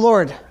 praise the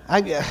Lord.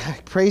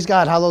 Praise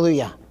God.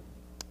 Hallelujah.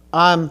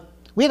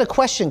 We had a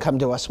question come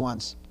to us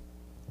once.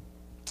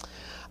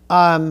 We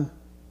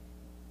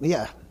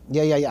had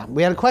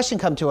a question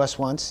come to us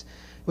once.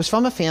 It was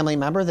from a family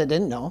member that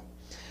didn't know.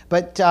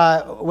 But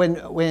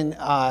when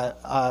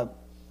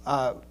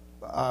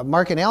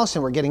Mark and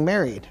Allison were getting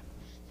married,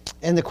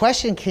 and the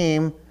question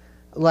came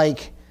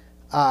like,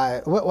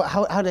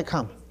 how did it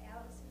come?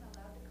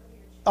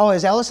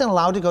 Is Allison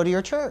allowed to go to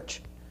your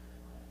church?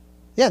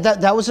 Yeah,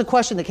 that was the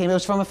question that came. It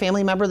was from a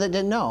family member that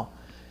didn't know.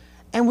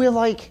 And we're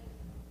like,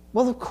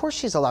 well, of course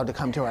she's allowed to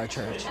come to our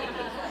church.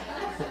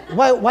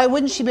 Why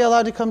wouldn't she be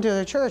allowed to come to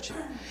the church?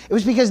 It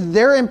was because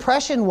their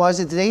impression was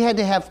that they had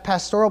to have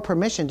pastoral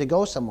permission to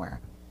go somewhere.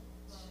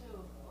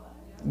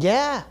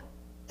 Yeah,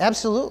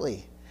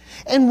 absolutely.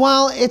 And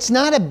while it's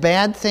not a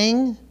bad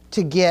thing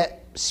to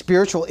get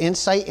spiritual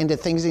insight into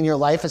things in your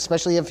life,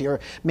 especially if you're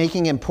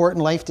making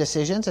important life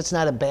decisions, it's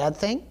not a bad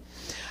thing.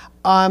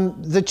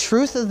 The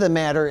truth of the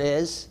matter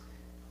is,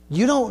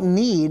 you don't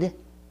need,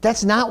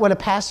 that's not what a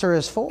pastor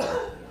is for.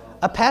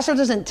 A pastor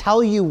doesn't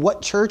tell you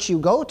what church you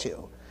go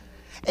to.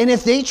 And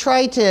if they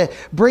try to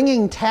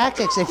bringing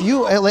tactics, if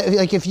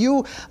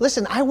you,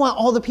 listen, I want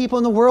all the people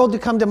in the world to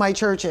come to my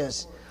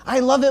churches. I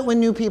love it when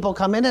new people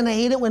come in and I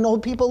hate it when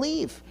old people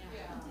leave.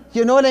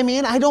 You know what I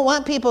mean? I don't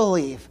want people to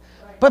leave.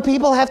 But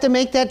people have to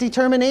make that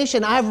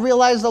determination. I've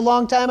realized a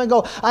long time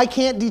ago, I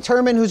can't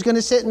determine who's going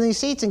to sit in these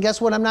seats, and guess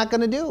what I'm not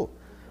going to do?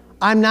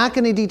 I'm not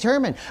going to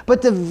determine.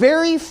 But the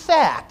very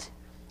fact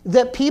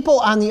that people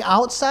on the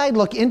outside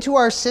look into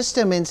our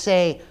system and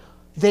say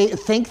they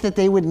think that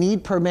they would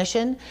need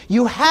permission,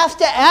 you have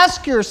to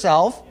ask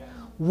yourself,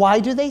 why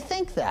do they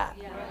think that?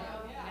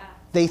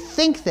 They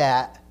think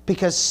that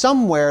because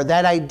somewhere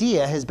that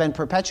idea has been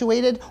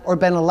perpetuated or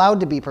been allowed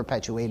to be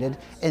perpetuated,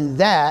 and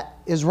that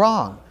is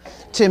wrong.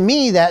 To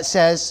me, that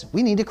says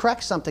we need to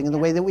correct something in the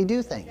way that we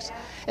do things.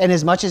 And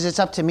as much as it's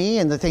up to me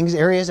and the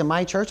areas in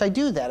my church, I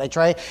do that. I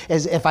try,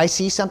 as if I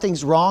see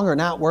something's wrong or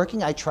not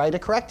working, I try to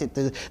correct it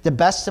the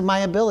best of my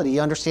ability.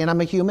 You understand,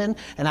 I'm a human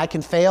and I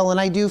can fail, and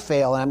I do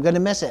fail, and I'm going to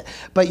miss it.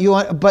 But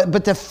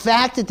the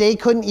fact that they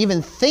couldn't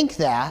even think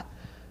that,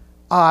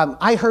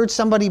 I heard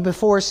somebody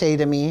before say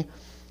to me,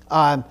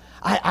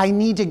 I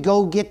need to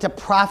go get the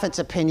prophet's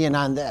opinion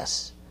on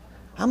this.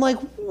 I'm like,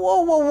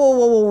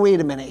 whoa,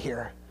 wait a minute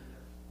here.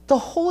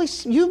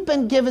 You've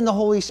been given the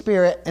Holy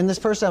Spirit, and this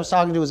person I was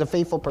talking to was a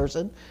faithful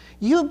person.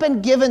 You've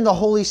been given the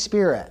Holy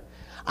Spirit.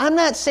 I'm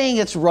not saying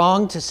it's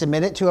wrong to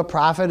submit it to a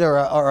prophet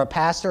or a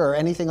pastor or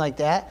anything like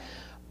that,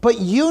 but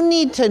you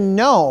need to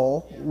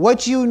know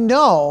what you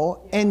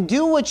know and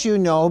do what you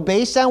know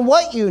based on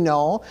what you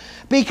know,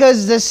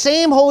 because the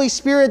same Holy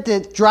Spirit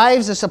that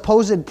drives a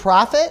supposed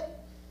prophet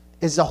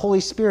is the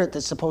Holy Spirit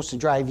that's supposed to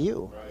drive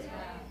you.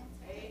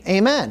 Right.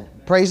 Amen.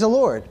 Praise the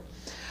Lord.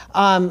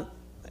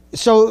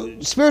 So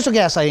spiritual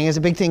gaslighting is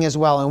a big thing as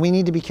well, and we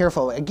need to be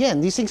careful.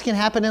 Again, these things can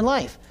happen in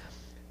life.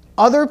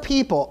 Other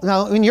people,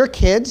 now when you're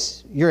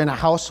kids, you're in a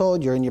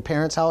household, you're in your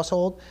parents'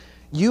 household,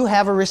 you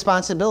have a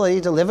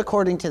responsibility to live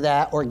according to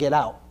that or get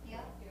out. Yeah.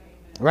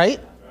 Right?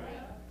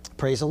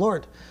 Praise the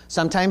Lord.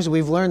 Sometimes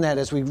we've learned that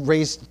as we've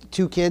raised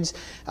two kids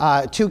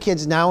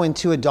now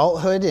into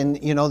adulthood, and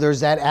there's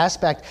that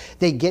aspect.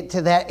 They get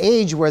to that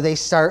age where they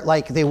start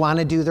they want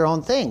to do their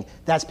own thing.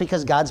 That's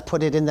because God's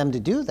put it in them to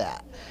do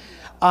that.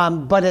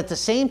 But at the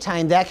same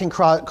time, that can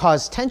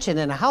cause tension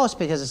in a house,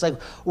 because it's like,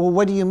 well,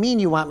 what do you mean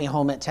you want me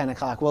home at 10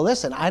 o'clock? Well,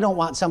 listen, I don't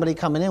want somebody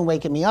coming in,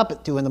 waking me up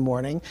at 2 in the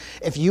morning.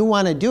 If you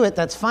want to do it,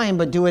 that's fine,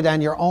 but do it on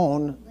your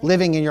own,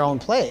 living in your own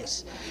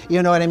place.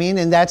 You know what I mean?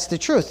 And that's the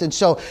truth. And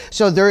so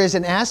there is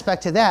an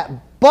aspect to that.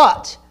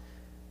 But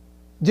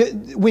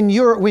when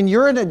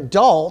you're an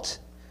adult,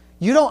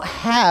 you don't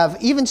have,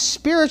 even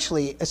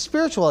spiritually,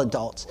 spiritual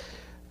adults.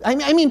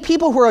 I mean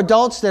people who are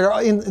adults that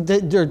are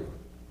they're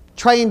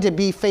trying to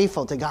be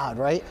faithful to God,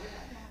 right?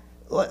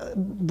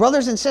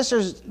 brothers and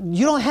sisters,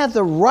 you don't have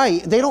the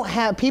right,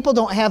 people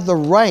don't have the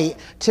right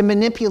to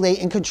manipulate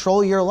and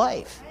control your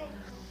life.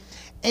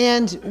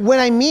 And what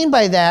I mean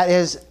by that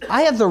is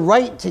I have the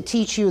right to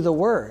teach you the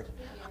word.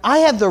 I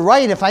have the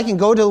right, if I can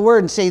go to the word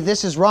and say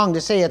this is wrong,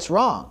 to say it's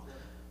wrong.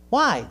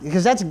 Why?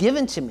 Because that's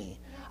given to me.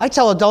 I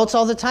tell adults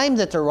all the time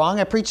that they're wrong.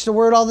 I preach the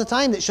word all the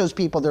time that shows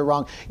people they're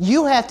wrong.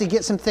 You have to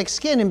get some thick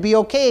skin and be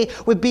okay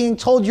with being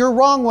told you're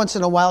wrong once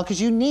in a while, because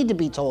you need to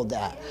be told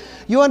that.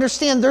 You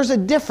understand there's a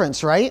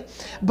difference, right?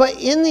 But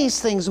in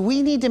these things,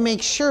 we need to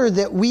make sure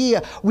that we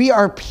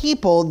are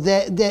people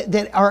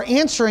that are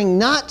answering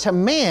not to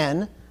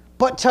man,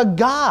 but to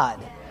God.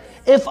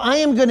 If I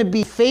am going to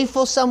be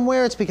faithful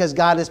somewhere, it's because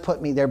God has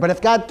put me there. But if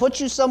God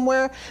puts you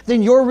somewhere,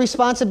 then your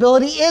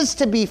responsibility is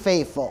to be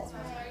faithful.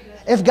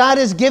 If God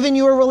has given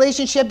you a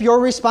relationship, your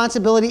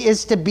responsibility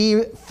is to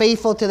be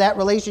faithful to that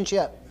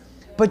relationship.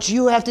 But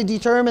you have to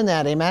determine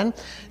that, amen?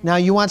 Now,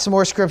 you want some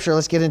more scripture.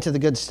 Let's get into the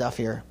good stuff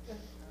here.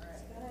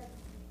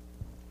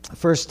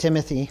 1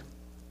 Timothy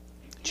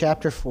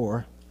chapter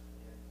 4.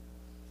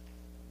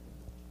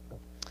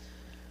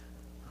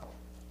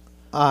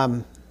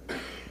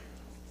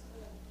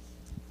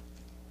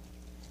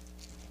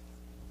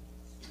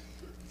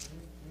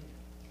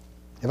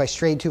 Have I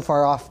strayed too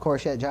far off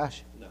course yet,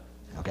 Josh? No.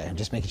 Okay, I'm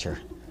just making sure.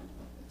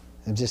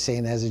 I'm just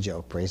saying that as a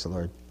joke. Praise the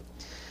Lord.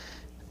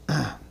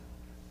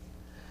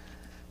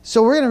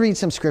 So we're going to read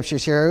some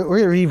scriptures here. We're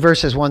going to read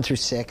verses 1 through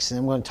 6, and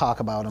I'm going to talk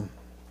about them.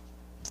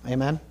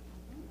 Amen?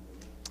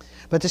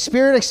 But the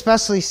Spirit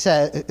explicitly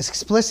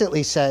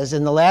says,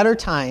 in the latter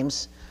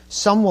times,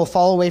 some will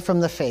fall away from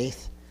the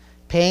faith,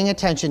 paying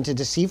attention to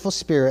deceitful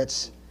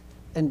spirits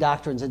and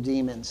doctrines of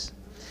demons.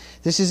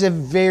 This is a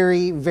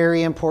very,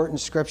 very important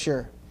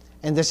scripture.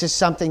 And this is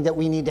something that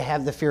we need to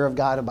have the fear of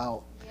God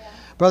about. Yeah.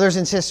 Brothers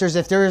and sisters,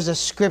 if there is a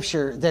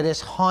scripture that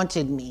has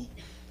haunted me,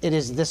 it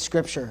is this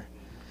scripture.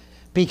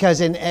 Because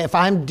if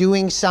I'm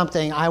doing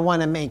something, I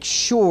want to make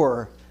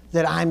sure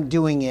that I'm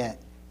doing it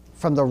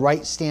from the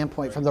right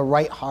standpoint, from the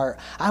right heart.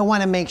 I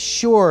want to make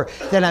sure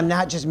that I'm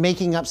not just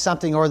making up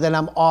something, or that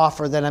I'm off,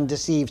 or that I'm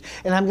deceived.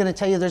 And I'm going to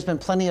tell you, there's been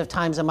plenty of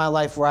times in my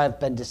life where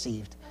I've been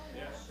deceived.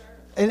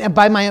 And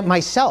by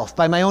myself,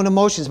 by my own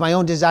emotions, my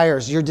own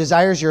desires. Your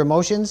desires, your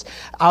emotions,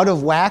 out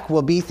of whack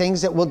will be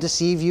things that will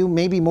deceive you,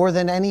 maybe more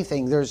than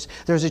anything. There's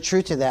a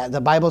truth to that. The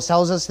Bible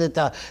tells us that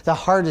the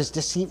heart is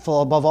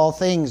deceitful above all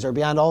things, or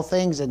beyond all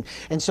things. And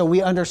so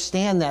we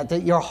understand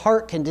that your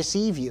heart can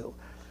deceive you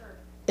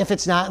if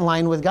it's not in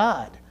line with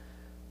God.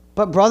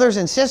 But brothers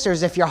and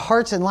sisters, if your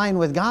heart's in line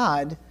with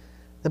God,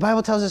 the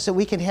Bible tells us that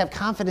we can have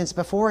confidence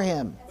before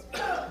Him.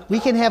 We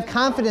can have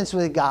confidence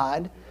with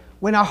God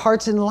when our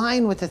heart's in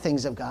line with the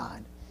things of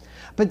God.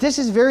 But this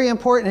is very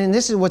important, and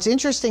this is what's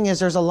interesting is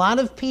there's a lot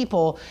of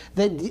people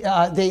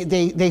that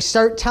they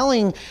start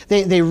telling,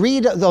 they'll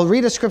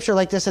read a scripture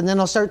like this, and then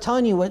they'll start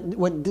telling you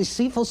what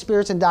deceitful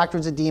spirits and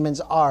doctrines of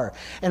demons are.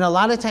 And a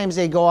lot of times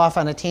they go off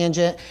on a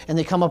tangent and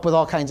they come up with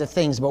all kinds of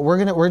things. But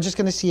we're just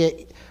gonna see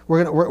it.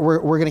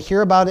 We're gonna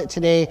hear about it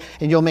today,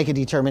 and you'll make a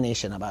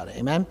determination about it.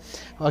 Amen.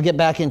 I'll get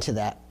back into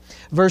that.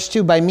 Verse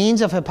 2: by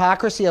means of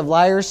hypocrisy of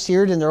liars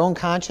seared in their own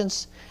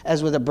conscience,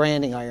 as with a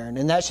branding iron.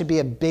 And that should be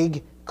a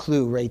big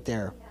clue right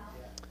there.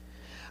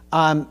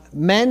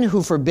 Men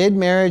who forbid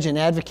marriage and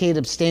advocate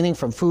abstaining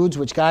from foods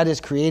which God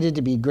has created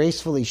to be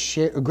gratefully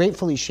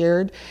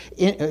shared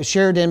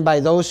in by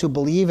those who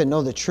believe and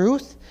know the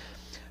truth.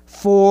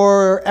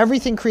 For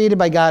everything created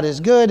by God is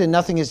good, and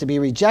nothing is to be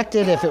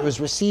rejected if it was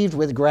received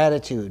with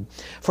gratitude.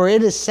 For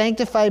it is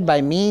sanctified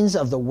by means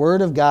of the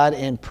word of God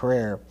and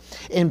prayer.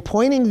 In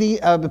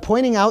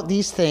pointing out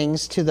these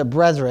things to the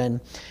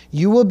brethren,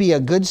 you will be a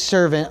good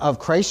servant of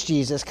Christ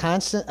Jesus,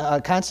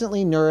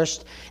 constantly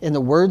nourished in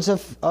the words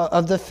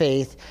of the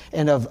faith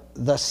and of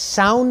the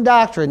sound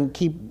doctrine,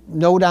 keep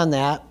note on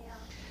that,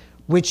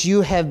 which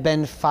you have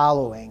been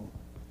following.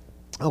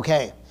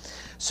 Okay.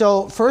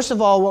 So first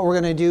of all, what we're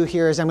going to do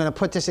here is I'm going to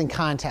put this in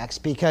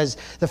context, because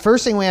the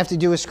first thing we have to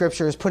do with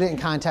Scripture is put it in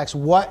context.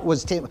 What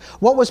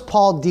was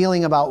Paul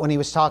dealing about when he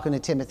was talking to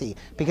Timothy?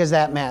 Because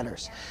that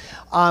matters.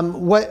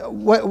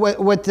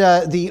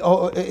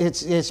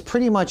 It's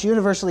pretty much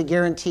universally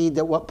guaranteed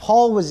that what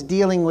Paul was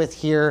dealing with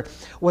here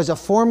was a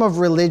form of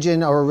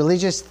religion or a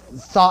religious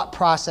thought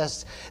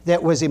process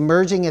that was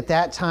emerging at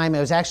that time. It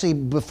was actually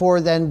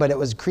before then, but it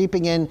was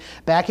creeping in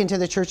back into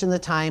the church in the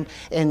time,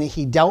 and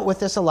he dealt with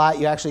this a lot.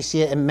 You actually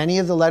see it in many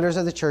of the letters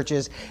of the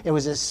churches. It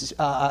was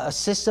a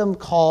system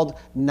called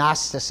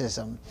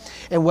Gnosticism.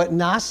 And what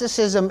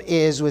Gnosticism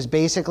was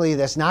basically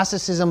this.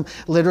 Gnosticism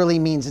literally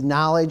means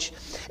knowledge,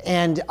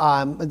 and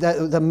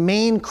the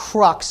main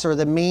crux or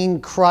the main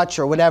crutch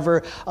or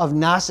whatever of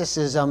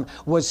Gnosticism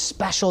was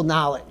special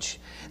knowledge.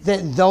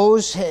 That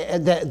those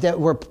that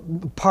were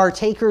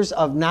partakers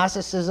of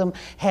Gnosticism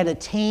had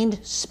attained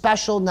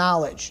special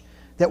knowledge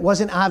that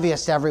wasn't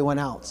obvious to everyone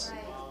else.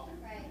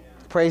 Right.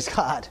 Praise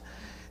God.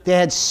 They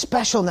had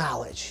special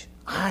knowledge.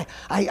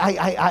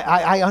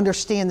 I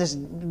understand this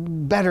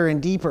better and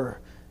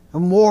deeper,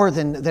 more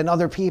than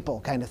other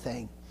people, kind of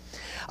thing.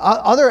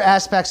 Other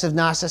aspects of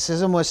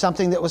Gnosticism was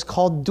something that was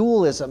called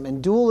dualism.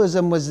 And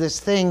dualism was this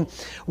thing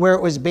where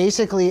it was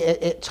basically,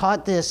 it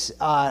taught this,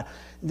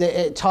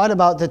 it taught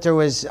about that there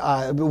was,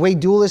 the way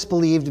dualists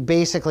believed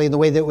basically, and the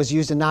way that it was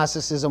used in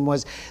Gnosticism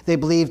was they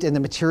believed in the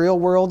material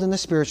world and the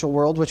spiritual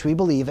world, which we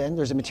believe in.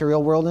 There's a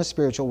material world and a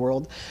spiritual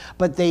world.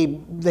 But they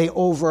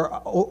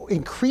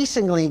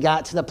increasingly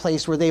got to the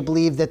place where they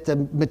believed that the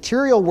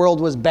material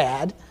world was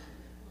bad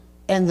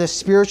and the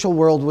spiritual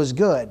world was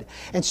good.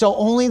 And so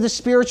only the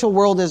spiritual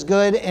world is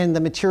good and the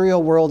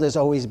material world is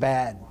always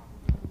bad.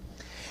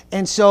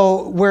 And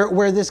so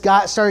where this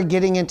started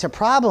getting into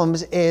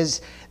problems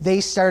is they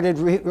started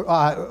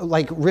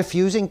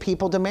refusing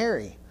people to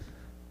marry.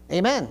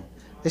 Amen.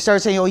 They started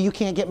saying, oh, you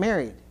can't get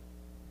married.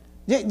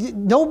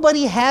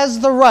 Nobody has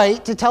the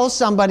right to tell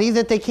somebody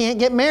that they can't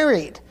get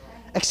married,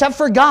 except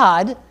for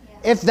God,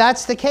 if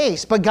that's the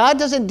case. But God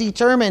doesn't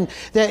determine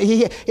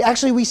that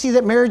actually we see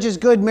that marriage is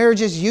good,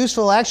 marriage is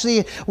useful.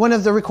 Actually, one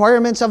of the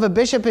requirements of a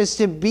bishop is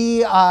to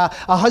be a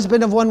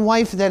husband of one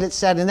wife, that it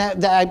said. And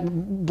that I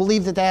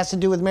believe that has to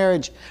do with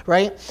marriage,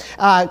 right?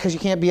 Because you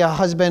can't be a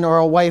husband or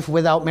a wife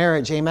without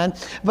marriage, amen?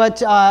 But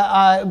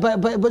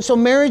so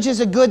marriage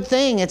is a good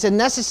thing. It's a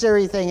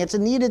necessary thing. It's a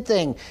needed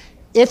thing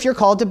if you're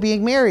called to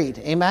being married,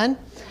 amen?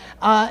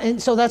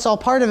 And so that's all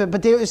part of it.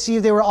 But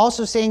they were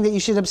also saying that you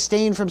should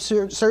abstain from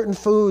certain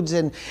foods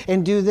and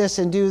do this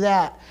and do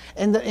that.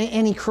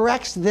 And he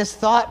corrects this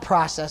thought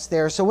process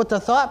there. So what the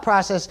thought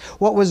process,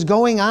 what was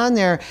going on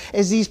there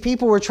is these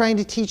people were trying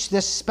to teach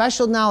this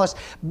special knowledge.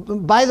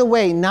 By the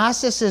way,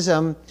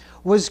 Gnosticism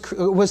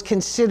was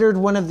considered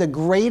one of the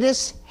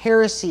greatest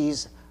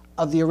heresies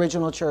of the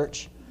original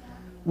church.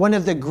 One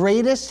of the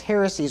greatest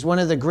heresies, one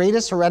of the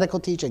greatest heretical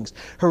teachings.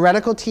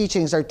 Heretical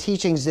teachings are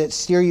teachings that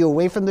steer you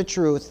away from the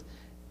truth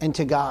and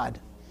to God.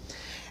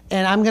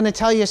 And I'm going to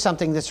tell you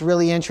something that's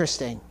really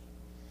interesting.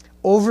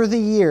 Over the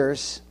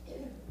years,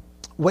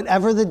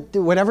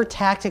 whatever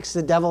tactics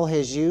the devil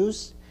has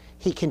used,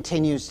 he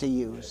continues to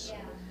use.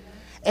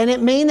 And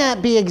it may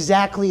not be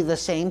exactly the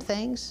same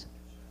things,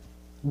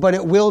 but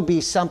it will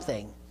be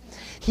something.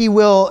 He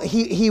will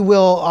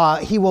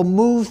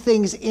move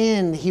things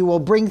in. He will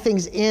bring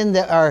things in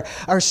that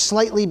are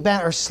slightly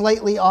bent or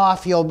slightly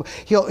off.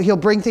 He'll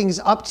bring things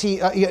up to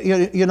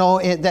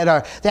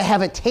that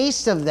have a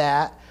taste of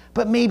that,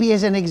 but maybe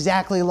isn't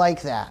exactly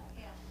like that.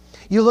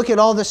 You look at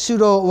all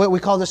the what we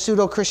call the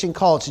pseudo-Christian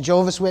cults,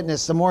 Jehovah's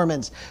Witnesses, the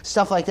Mormons,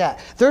 stuff like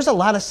that. There's a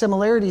lot of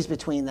similarities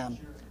between them,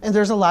 and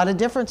there's a lot of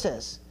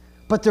differences,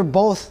 but they're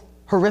both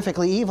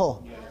horrifically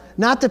evil.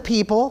 Not the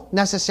people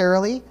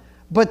necessarily,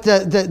 but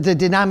the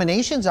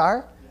denominations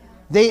are.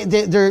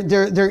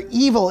 They're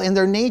evil in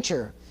their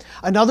nature.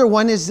 Another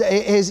one that's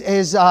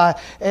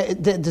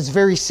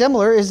very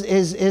similar is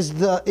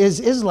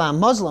Islam,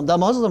 the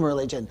Muslim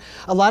religion.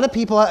 A lot of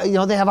people,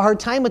 they have a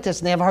hard time with this,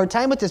 and they have a hard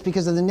time with this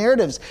because of the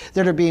narratives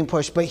that are being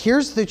pushed. But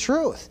here's the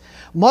truth.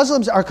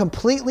 Muslims are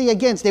completely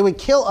against. They would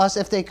kill us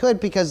if they could,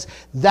 because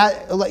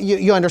that,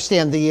 you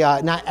understand,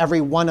 not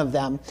every one of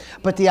them,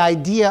 but the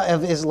idea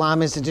of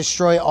Islam is to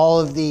destroy all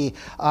of the,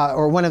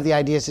 or one of the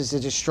ideas is to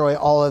destroy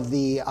all of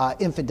the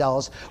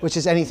infidels, which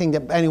is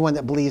anyone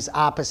that believes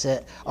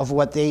opposite of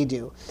what they do.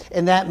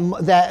 And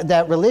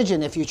that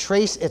religion, if you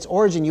trace its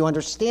origin, you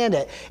understand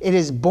it. It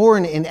is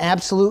born in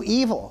absolute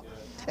evil.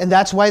 And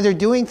that's why they're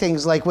doing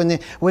things like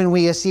when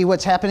we see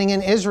what's happening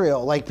in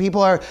Israel. Like,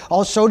 people are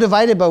all so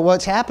divided by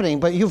what's happening,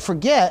 but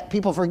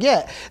people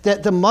forget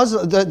that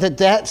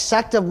that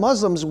sect of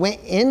Muslims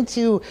went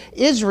into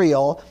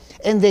Israel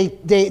and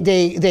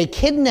they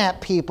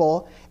kidnapped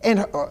people,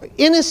 and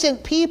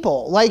innocent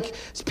people, like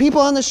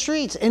people on the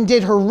streets, and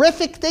did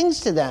horrific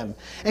things to them,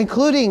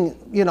 including,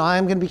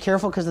 I'm going to be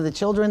careful because of the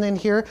children in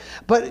here,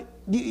 but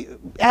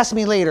ask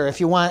me later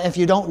if you want, if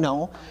you don't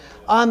know.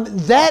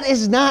 That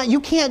is not, you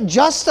can't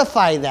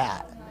justify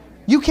that.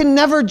 You can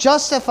never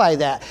justify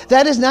that.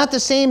 That is not the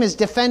same as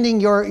defending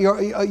your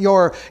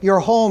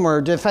home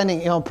or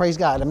defending, praise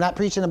God. I'm not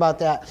preaching about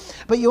that.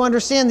 But you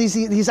understand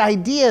these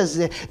ideas,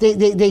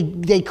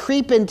 they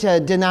creep into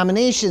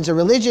denominations or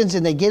religions,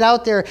 and they get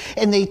out there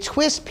and they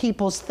twist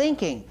people's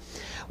thinking.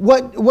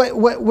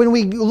 When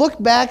we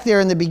look back there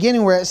in the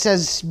beginning where it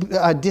says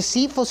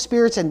deceitful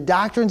spirits and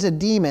doctrines of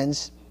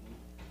demons,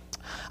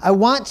 I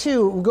want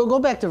to go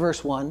back to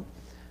verse 1.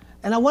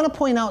 And I want to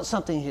point out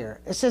something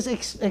here. It says,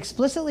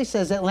 explicitly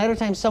says that in latter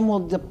times some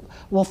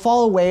will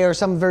fall away, or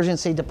some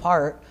versions say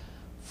depart,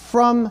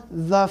 from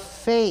the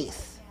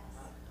faith.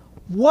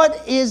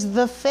 What is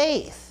the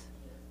faith?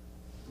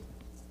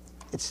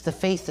 It's the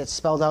faith that's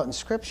spelled out in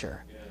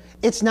Scripture.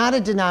 It's not a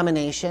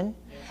denomination.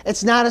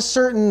 It's not a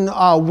certain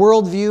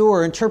worldview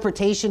or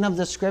interpretation of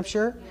the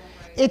Scripture.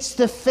 It's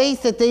the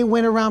faith that they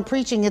went around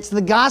preaching. It's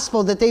the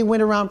gospel that they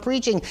went around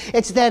preaching.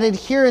 It's that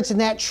adherence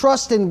and that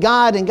trust in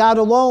God and God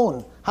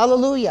alone.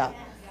 Hallelujah.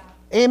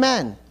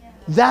 Amen.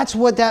 That's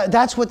what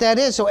that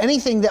is. So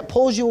anything that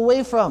pulls you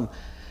away from,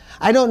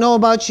 I don't know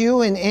about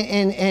you,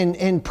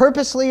 and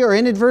purposely or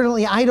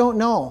inadvertently, I don't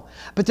know.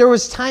 But there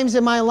was times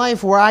in my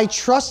life where I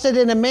trusted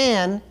in a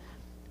man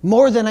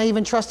more than I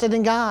even trusted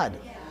in God.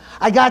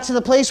 I got to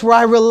the place where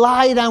I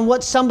relied on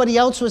what somebody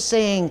else was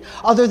saying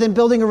other than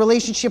building a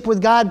relationship with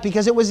God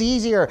because it was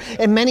easier.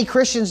 And many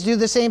Christians do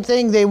the same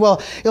thing. They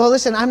will,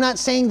 listen, I'm not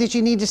saying that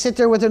you need to sit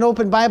there with an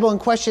open Bible and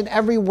question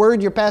every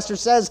word your pastor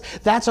says.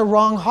 That's a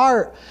wrong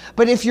heart.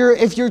 But if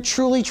you're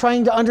truly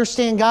trying to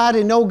understand God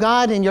and know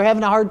God and you're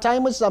having a hard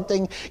time with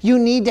something, you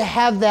need to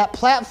have that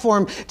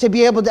platform to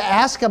be able to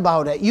ask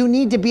about it. You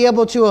need to be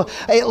able to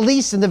at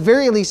least, in the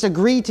very least,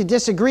 agree to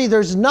disagree.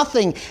 There's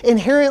nothing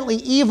inherently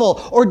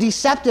evil or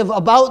deceptive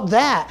about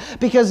that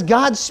because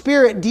God's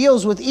Spirit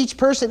deals with each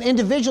person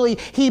individually.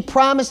 He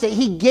promised that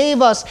He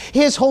gave us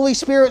His Holy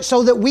Spirit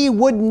so that we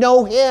would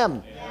know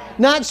Him.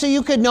 Not so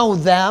you could know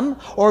them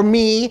or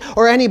me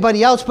or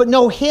anybody else, but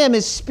know Him,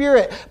 His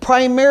Spirit,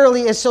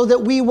 primarily is so that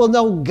we will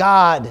know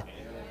God,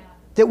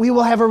 that we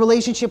will have a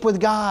relationship with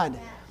God.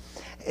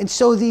 And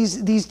so these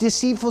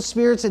deceitful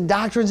spirits and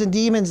doctrines and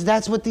demons,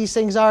 that's what these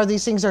things are.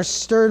 These things are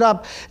stirred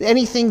up.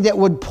 Anything that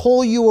would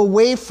pull you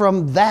away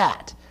from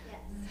that.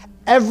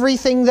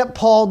 Everything that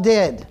Paul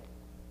did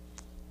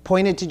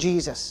pointed to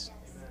Jesus.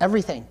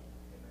 Everything.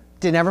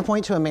 Did never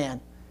point to a man.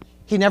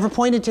 He never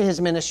pointed to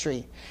his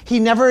ministry. He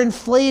never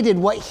inflated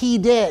what he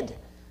did.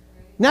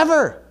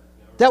 Never.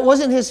 That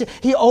wasn't his.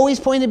 He always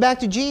pointed back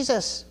to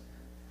Jesus.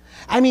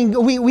 I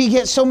mean, we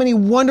get so many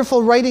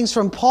wonderful writings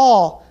from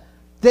Paul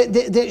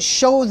that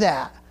show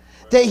that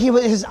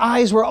his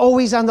eyes were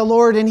always on the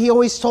Lord, and he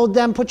always told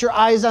them, put your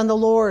eyes on the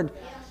Lord.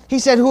 He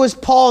said, who is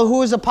Paul,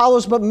 who is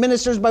Apollos, but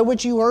ministers by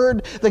which you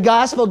heard the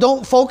gospel?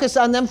 Don't focus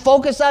on them,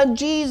 focus on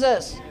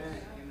Jesus.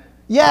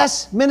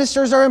 Yes,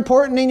 ministers are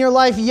important in your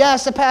life.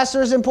 Yes, a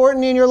pastor is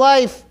important in your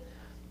life,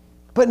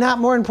 but not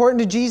more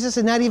important to Jesus,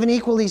 and not even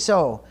equally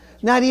so.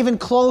 Not even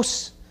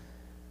close.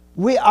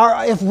 We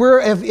are if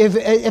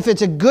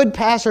it's a good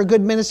pastor, a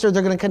good minister,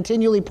 they're going to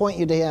continually point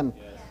you to Him.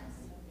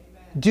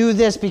 Do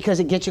this because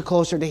it gets you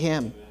closer to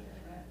Him.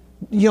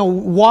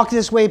 Walk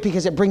this way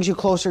because it brings you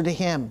closer to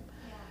Him.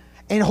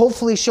 And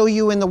hopefully show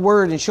you in the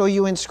Word and show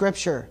you in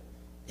Scripture.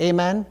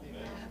 Amen?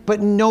 But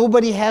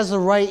nobody has the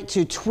right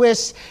to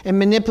twist and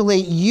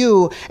manipulate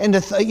you. And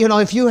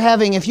if you're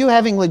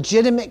having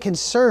legitimate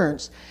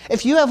concerns,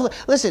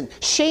 listen,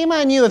 shame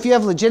on you if you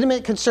have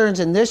legitimate concerns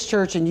in this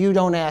church and you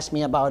don't ask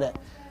me about it.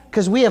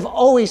 Because we have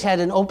always had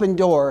an open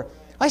door.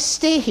 I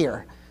stay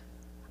here.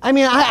 I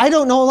mean, I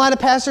don't know a lot of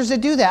pastors that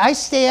do that. I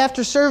stay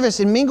after service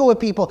and mingle with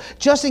people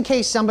just in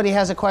case somebody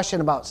has a question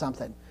about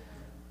something.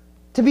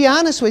 To be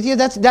honest with you,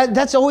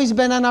 that's always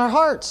been on our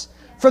hearts.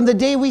 From the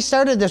day we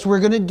started this, we're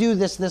going to do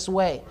this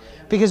way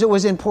because it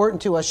was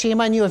important to us.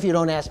 Shame on you if you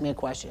don't ask me a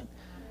question.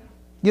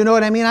 You know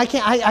what I mean? I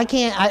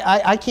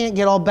can't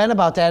get all bent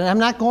about that, and I'm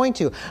not going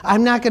to.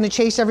 I'm not going to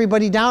chase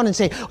everybody down and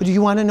say, do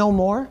you want to know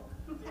more?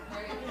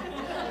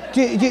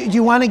 Do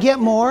you want to get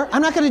more?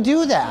 I'm not going to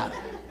do that.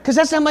 Because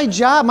that's not my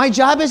job. My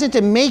job isn't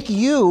to make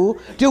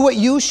you do what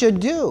you should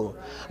do.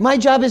 My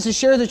job is to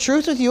share the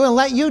truth with you and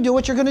let you do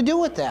what you're going to do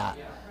with that.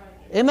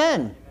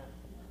 Amen.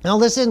 Now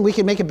listen, we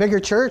can make a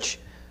bigger church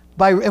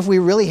if we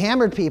really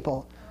hammered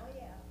people.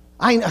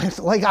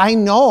 I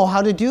know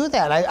how to do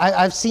that.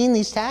 I've seen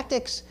these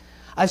tactics.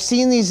 I've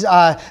seen these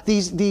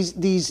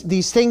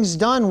things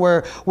done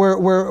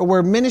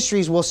where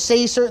ministries will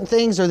say certain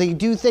things or they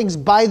do things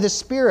by the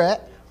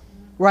Spirit,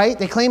 right?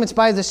 They claim it's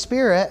by the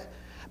Spirit.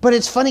 But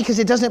it's funny because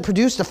it doesn't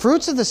produce the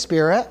fruits of the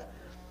Spirit.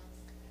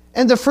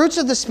 And the fruits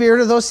of the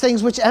Spirit are those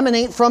things which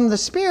emanate from the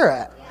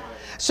Spirit.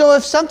 So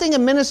if something a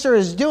minister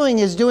is doing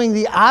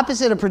the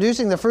opposite of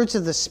producing the fruits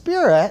of the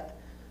Spirit,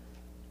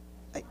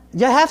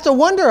 you have to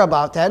wonder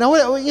about that. Now,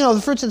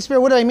 the fruits of the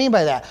Spirit, what do I mean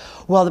by that?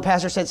 Well, the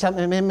pastor said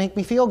something that make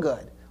me feel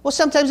good. Well,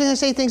 sometimes they're going to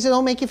say things that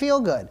don't make you feel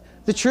good.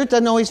 The truth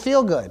doesn't always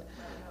feel good.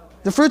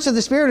 The fruits of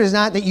the Spirit is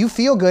not that you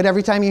feel good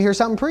every time you hear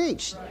something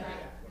preached.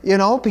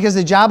 Because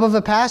the job of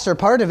a pastor,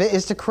 part of it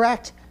is to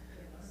correct.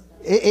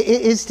 It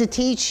is to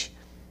teach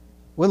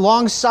with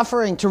long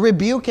suffering, to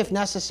rebuke if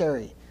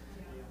necessary.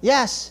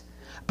 Yes,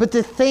 but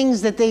the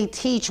things that they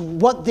teach,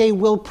 what they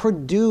will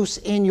produce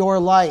in your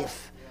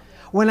life.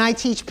 When I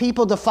teach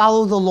people to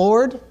follow the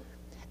Lord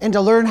and to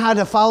learn how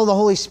to follow the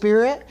Holy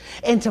Spirit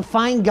and to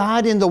find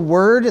God in the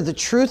Word, the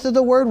truth of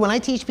the Word, when I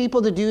teach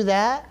people to do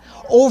that,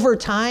 over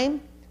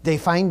time, they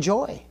find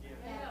joy.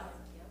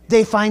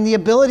 They find the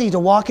ability to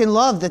walk in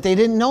love that they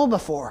didn't know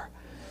before.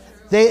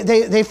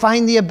 They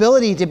find the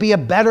ability to be a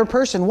better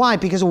person. Why?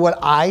 Because of what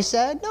I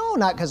said? No,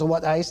 not because of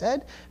what I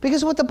said.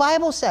 Because of what the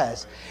Bible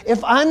says.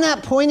 If I'm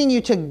not pointing you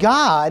to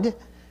God,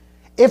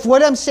 if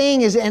what I'm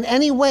saying is in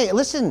any way,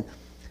 listen,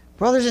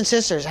 brothers and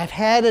sisters, I've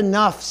had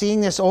enough seeing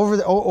this over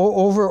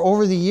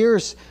the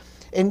years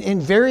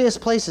in various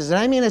places. And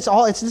I mean, this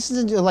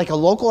isn't like a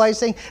localized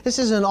thing. This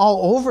is an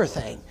all over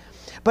thing.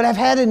 But I've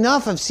had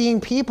enough of seeing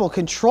people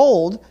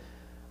controlled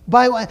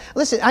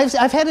listen,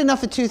 I've had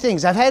enough of two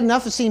things. I've had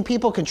enough of seeing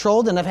people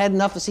controlled, and I've had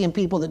enough of seeing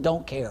people that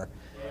don't care.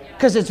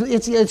 Because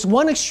it's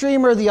one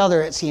extreme or the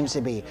other, it seems to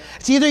be.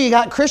 It's either you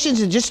got Christians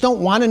that just don't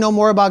want to know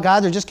more about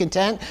God, they're just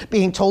content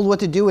being told what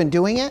to do and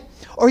doing it.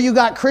 Or you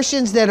got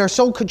Christians that are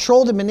so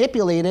controlled and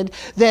manipulated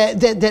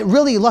that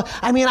really love.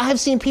 I mean, I have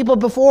seen people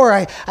before,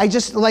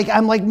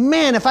 I'm like,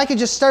 man, if I could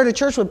just start a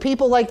church with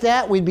people like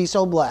that, we'd be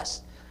so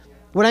blessed.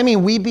 When I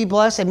mean we'd be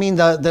blessed, I mean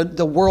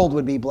the world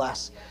would be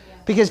blessed.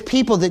 Because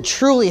people that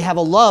truly have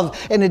a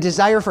love and a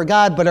desire for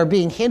God but are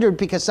being hindered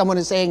because someone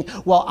is saying,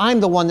 well, I'm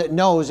the one that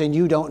knows and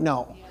you don't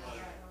know.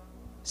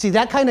 See,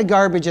 that kind of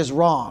garbage is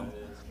wrong.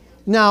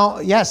 Now,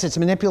 yes, it's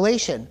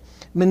manipulation.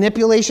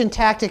 Manipulation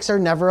tactics are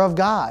never of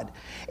God.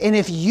 And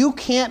if you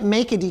can't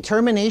make a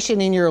determination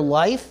in your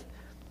life,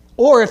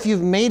 or if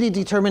you've made a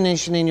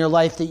determination in your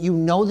life that you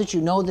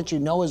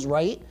know is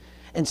right,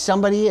 and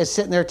somebody is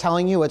sitting there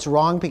telling you it's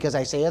wrong because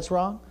I say it's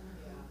wrong,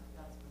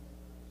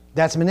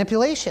 that's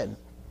manipulation.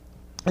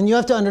 And you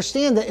have to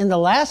understand that in the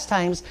last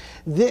times,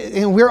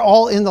 and we're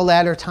all in the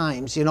latter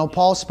times. You know,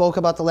 Paul spoke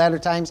about the latter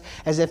times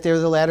as if they're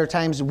the latter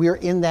times. We're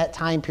in that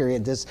time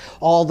period.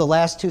 All the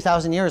last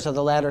 2,000 years are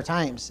the latter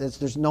times.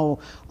 There's no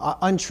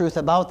untruth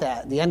about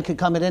that. The end could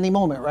come at any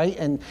moment, right?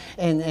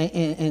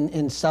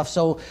 And stuff.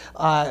 So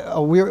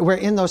we're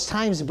in those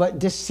times. But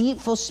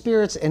deceitful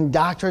spirits and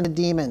doctrine of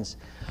demons.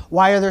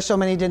 Why are there so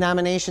many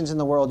denominations in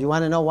the world? You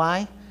want to know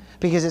why?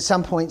 Because at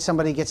some point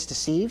somebody gets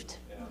deceived.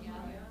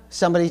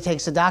 Somebody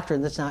takes a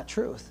doctrine that's not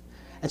truth.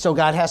 And so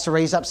God has to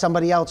raise up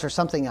somebody else or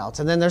something else.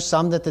 And then there's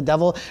some that the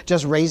devil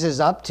just raises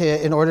up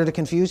in order to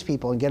confuse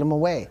people and get them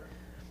away.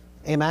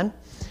 Amen?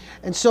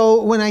 And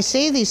so when I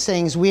say these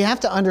things, we have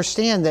to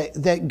understand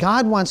that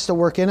God wants to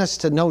work in us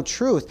to know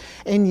truth.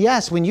 And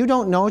yes, when you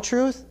don't know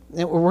truth,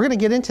 and we're going to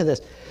get into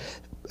this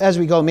as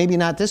we go, maybe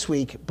not this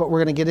week, but we're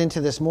going to get into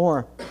this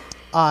more.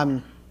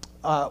 Well,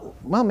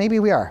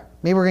 maybe we are.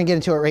 Maybe we're going to get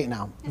into it right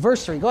now.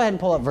 Verse 3. Go ahead and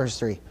pull up verse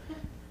 3.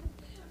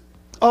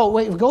 Oh,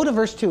 wait, go to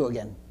verse 2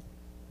 again.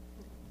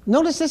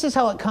 Notice this is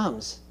how it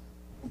comes.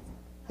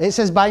 It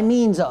says, by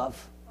means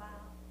of.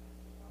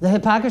 The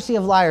hypocrisy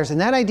of liars.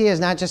 And that idea is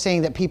not just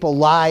saying that people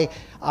lie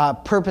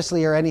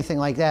purposely or anything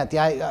like that.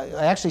 I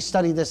actually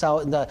studied this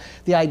out. And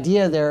the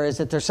idea there is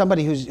that there's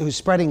somebody who's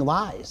spreading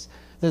lies.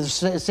 They're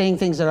saying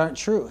things that aren't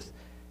truth.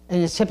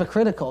 And it's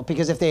hypocritical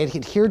because if they had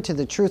adhered to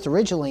the truth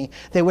originally,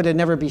 they would have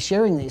never be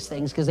sharing these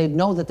things because they'd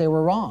know that they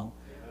were wrong.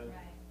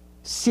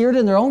 Seared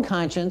in their own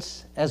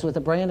conscience as with a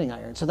branding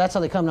iron. So that's how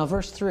they come. Now,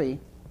 verse 3.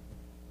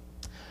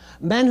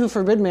 Men who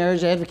forbid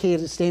marriage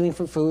advocate abstaining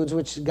from foods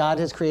which God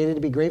has created to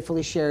be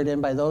gratefully shared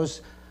in by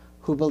those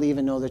who believe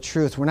and know the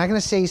truth. We're not going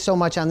to say so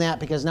much on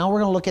that because now we're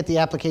going to look at the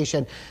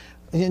application.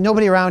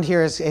 Nobody around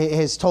here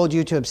has told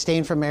you to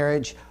abstain from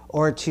marriage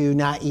or to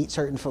not eat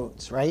certain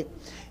foods, right?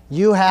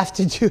 You have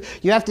to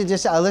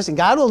just listen.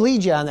 God will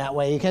lead you on that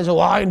way. You can't say,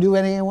 well, I can do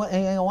anything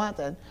I want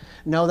then.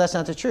 No, that's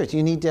not the truth.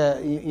 You need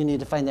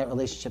to find that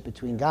relationship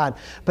between God.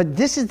 But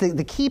this is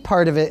the key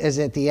part of it is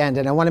at the end,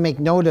 and I want to make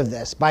note of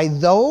this. By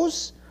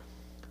those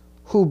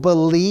who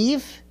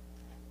believe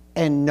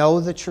and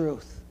know the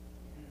truth.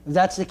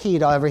 That's the key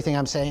to everything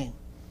I'm saying.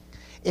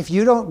 If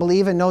you don't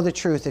believe and know the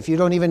truth, if you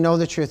don't even know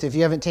the truth, if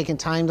you haven't taken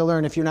time to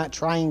learn, if you're not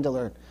trying to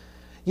learn,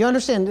 you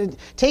understand,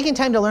 taking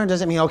time to learn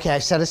doesn't mean, okay, I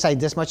set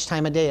aside this much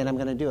time a day and I'm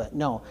going to do it.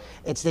 No,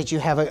 it's that you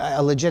have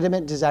a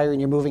legitimate desire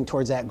and you're moving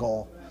towards that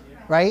goal.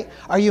 Right?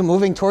 Are you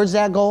moving towards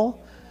that goal?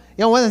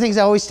 You know, one of the things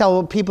I always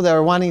tell people that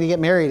are wanting to get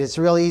married, it's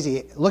real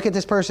easy. Look at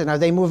this person. Are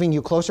they moving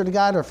you closer to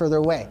God or further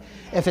away?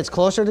 If it's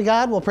closer to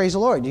God, well, praise the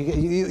Lord.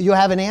 You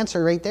have an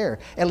answer right there.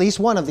 At least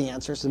one of the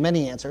answers, the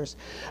many answers.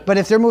 But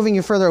if they're moving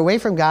you further away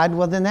from God,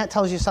 well, then that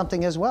tells you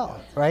something as well.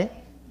 Right?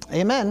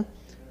 Amen.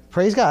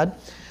 Praise God.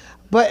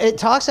 But it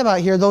talks about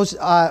here those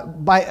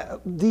by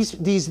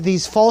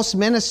these false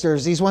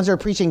ministers, these ones that are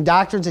preaching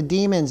doctrines of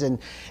demons and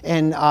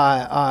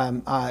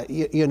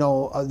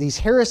these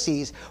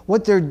heresies.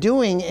 What they're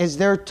doing is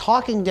they're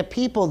talking to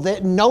people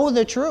that know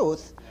the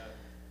truth,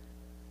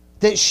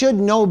 that should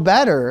know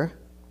better,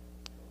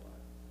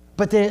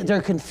 but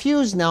they're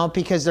confused now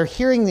because they're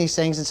hearing these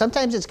things. And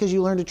sometimes it's because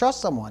you learn to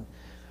trust someone.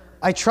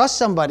 I trust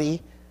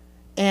somebody,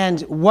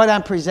 and what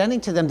I'm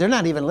presenting to them, they're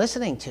not even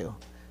listening to.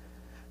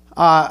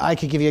 I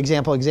could give you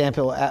example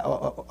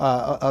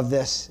of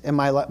this in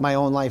my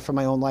own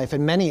life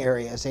in many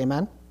areas.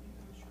 Amen.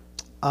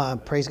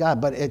 Praise God.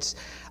 But that's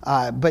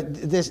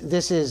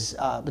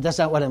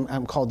not what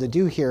I'm called to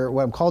do here.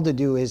 What I'm called to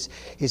do is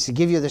to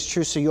give you this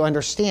truth so you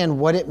understand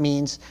what it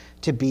means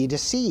to be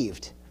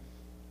deceived.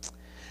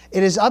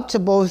 It is up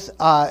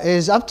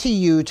to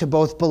you to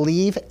both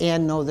believe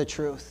and know the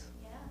truth.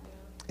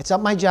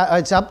 Yeah.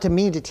 It's up to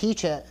me to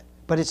teach it,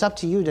 but it's up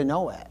to you to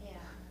know it.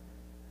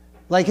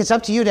 Like, it's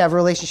up to you to have a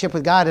relationship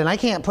with God, and I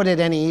can't put it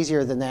any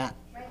easier than that.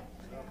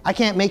 I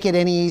can't make it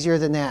any easier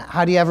than that.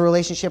 How do you have a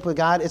relationship with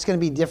God? It's going to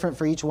be different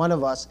for each one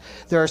of us.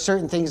 There are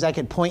certain things I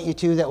could point you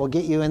to that will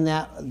get you in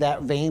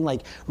that vein,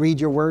 like read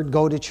your word,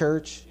 go to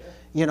church,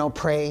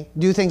 pray,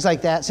 do things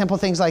like that, simple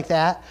things like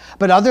that.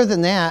 But other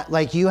than that,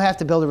 like, you have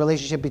to build a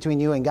relationship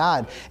between you and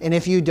God. And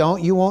if you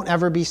don't, you won't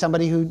ever be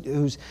somebody who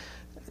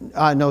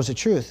knows the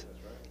truth.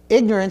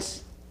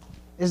 Ignorance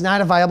is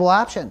not a viable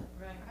option.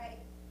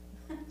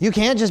 You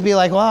can't just be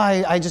like, well,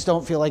 I just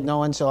don't feel like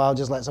knowing, so I'll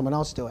just let someone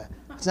else do it.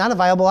 It's not a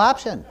viable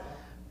option.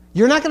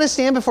 You're not going to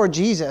stand before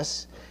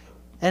Jesus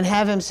and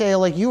have him say,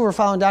 like, you were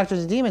following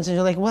doctrines of demons, and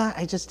you're like, well,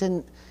 I just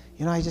didn't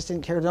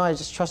care to know. I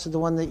just trusted the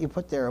one that you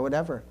put there or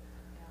whatever.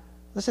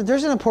 Listen,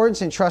 there's an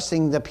importance in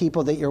trusting the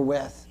people that you're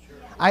with.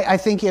 I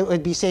think it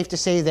would be safe to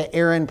say that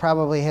Erin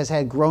probably has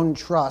had grown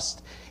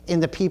trust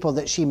in the people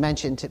that she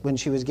mentioned when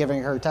she was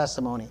giving her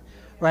testimony.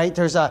 Right?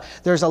 There's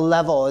a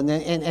level, and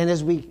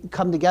as we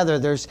come together,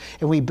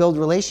 and we build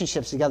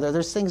relationships together,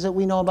 there's things that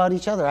we know about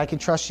each other. I can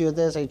trust you with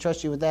this, I can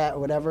trust you with that, or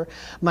whatever.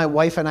 My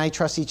wife and I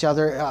trust each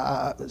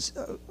other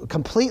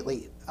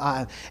completely,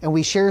 and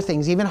we share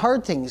things, even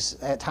hard things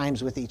at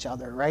times with each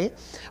other, right?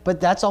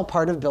 But that's all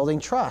part of building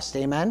trust,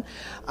 amen?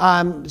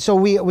 So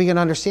we can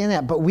understand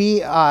that,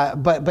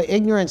 but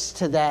ignorance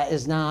to that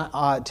is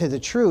not, to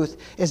the truth,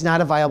 is not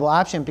a viable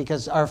option,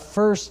 because our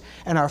first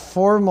and our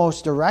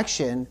foremost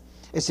direction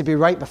is to be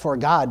right before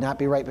God, not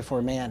be right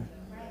before man.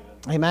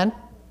 Amen?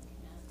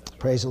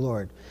 Praise the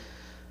Lord.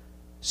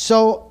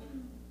 So,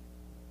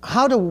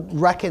 how to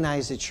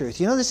recognize the truth?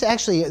 You know, this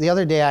actually, the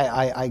other day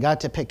I got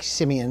to pick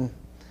Simeon,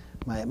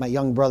 my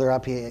young brother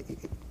up. He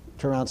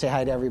turn around and say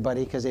hi to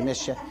everybody because they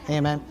missed you.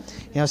 Amen.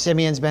 You know,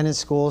 Simeon's been in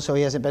school, so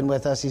he hasn't been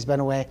with us. He's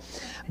been away.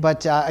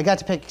 But I got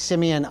to pick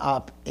Simeon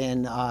up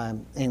in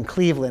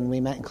Cleveland. We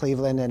met in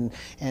Cleveland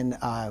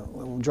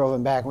and drove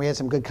him back. We had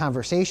some good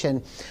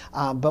conversation.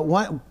 But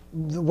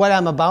what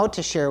I'm about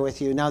to share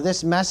with you, now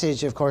this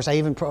message, of course, I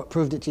even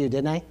proved it to you,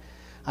 didn't I?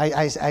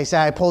 I said,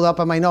 I pulled up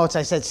on my notes.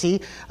 I said,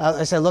 see,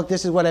 I said, look,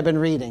 this is what I've been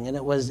reading. And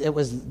it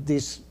was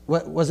these,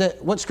 what was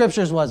it? What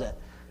scriptures was it?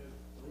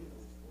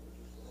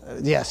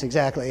 Yes,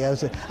 exactly.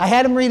 I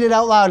had him read it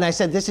out loud, and I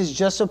said, this is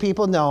just so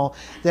people know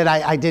that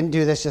I didn't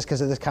do this just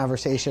because of this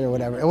conversation or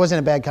whatever. It wasn't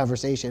a bad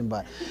conversation,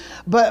 but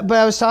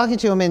I was talking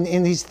to him,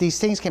 and these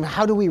things came.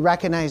 How do we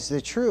recognize the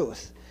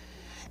truth?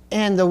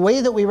 And the way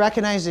that we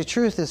recognize the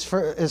truth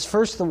is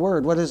first the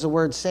Word. What does the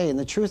Word say? And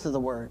the truth of the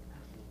Word.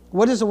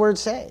 What does the Word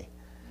say?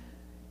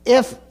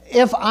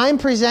 If I'm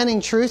presenting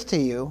truth to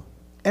you,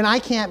 and I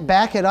can't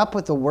back it up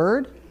with the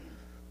Word,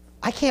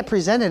 I can't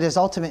present it as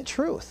ultimate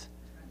truth.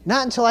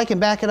 Not until I can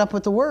back it up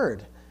with the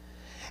Word.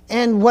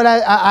 And what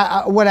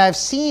I've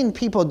seen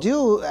people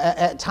do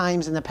at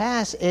times in the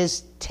past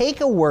is take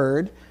a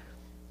word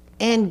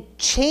and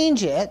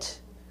change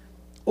it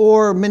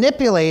or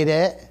manipulate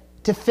it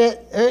to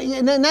fit,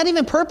 not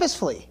even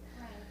purposefully.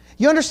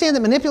 You understand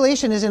that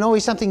manipulation isn't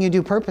always something you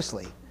do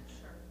purposely.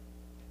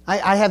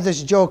 I have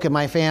this joke in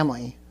my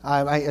family.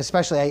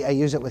 Especially I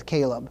use it with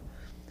Caleb.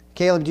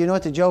 Caleb, do you know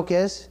what the joke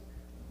is?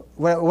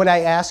 What I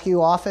ask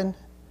you often?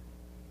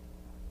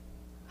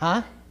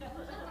 Huh?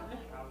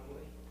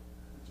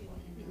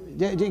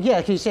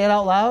 Yeah, can you say it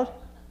out loud?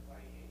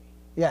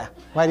 Yeah,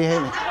 why do you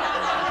hate me?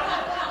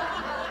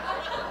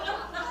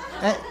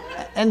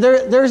 And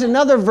there's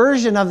another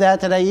version of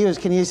that I use.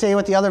 Can you say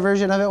what the other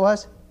version of it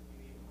was?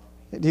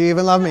 Do you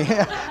even love me?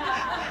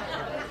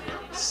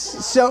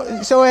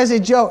 So as a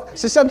joke,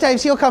 so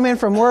sometimes he'll come in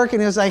from work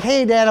and he's like,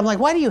 hey, Dad. I'm like,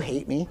 why do you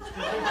hate me?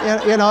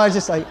 You know, I was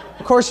just like,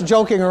 of course,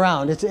 joking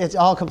around. It's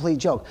all complete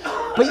joke.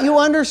 But you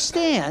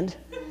understand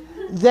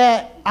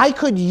that I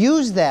could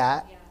use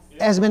that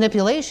as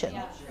manipulation.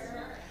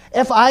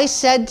 If I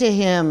said to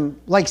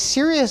him, like,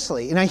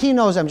 seriously, you know, he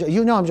knows I'm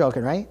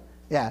joking, right?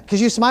 Yeah,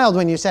 because you smiled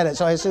when you said it,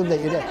 so I assumed that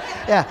you did.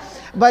 Yeah,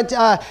 but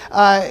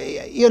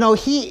you know,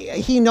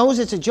 he knows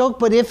it's a joke.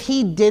 But if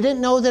he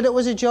didn't know that it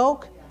was a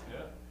joke,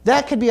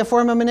 that could be a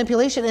form of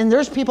manipulation. And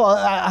there's people,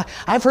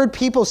 I've heard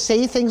people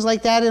say things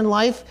like that in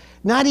life,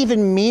 not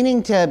even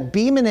meaning to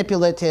be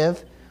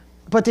manipulative,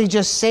 but they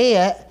just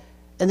say it.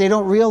 And they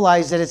don't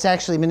realize that it's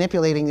actually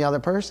manipulating the other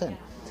person.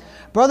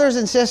 Brothers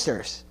and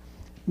sisters,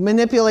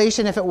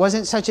 manipulation, if it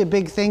wasn't such a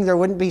big thing, there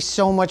wouldn't be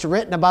so much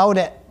written about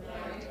it.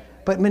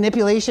 But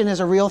manipulation is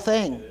a real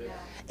thing.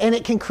 And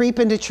it can creep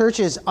into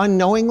churches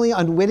unknowingly,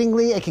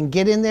 unwittingly. It can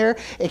get in there.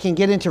 It can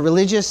get into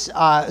religious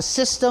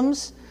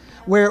systems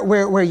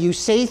where you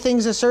say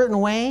things a certain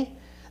way,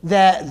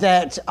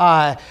 that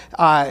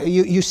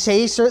you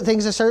say certain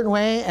things a certain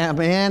way, and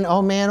man,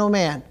 oh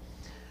man.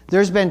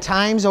 There's been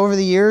times over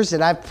the years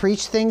that I've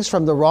preached things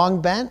from the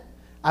wrong bent.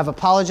 I've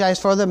apologized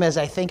for them as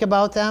I think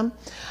about them.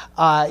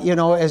 You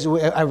know, as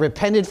I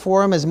repented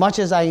for them as much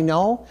as I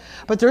know.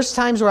 But there's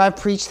times where I've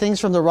preached things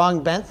from the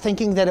wrong bent,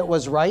 thinking that it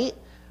was right,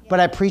 but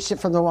I preached it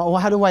from the wrong.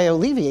 Well, how do I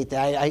alleviate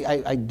that?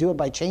 I do it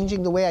by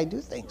changing the way I do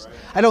things.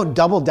 I don't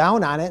double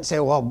down on it and say,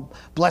 well,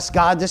 bless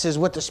God, this is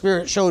what the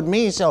Spirit showed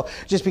me. So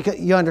just because,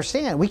 you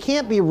understand, we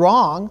can't be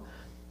wrong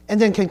and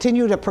then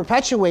continue to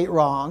perpetuate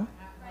wrong.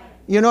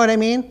 You know what I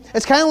mean?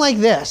 It's kind of like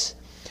this.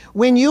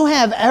 When you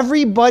have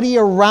everybody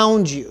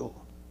around you,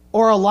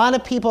 or a lot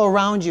of people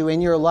around you in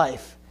your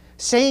life,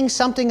 saying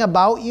something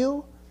about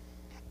you,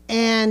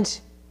 and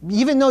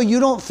even though you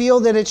don't feel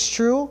that it's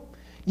true,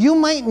 you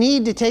might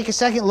need to take a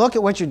second look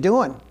at what you're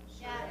doing.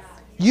 Yes.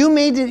 You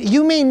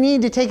may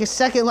need to take a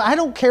second look. I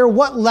don't care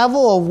what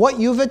level of what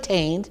you've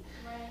attained.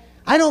 Right.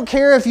 I don't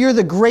care if you're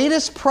the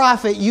greatest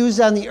prophet used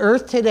on the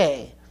earth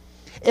today.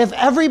 If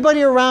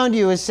everybody around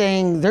you is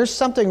saying there's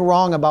something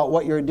wrong about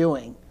what you're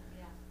doing,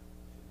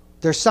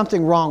 there's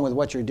something wrong with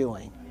what you're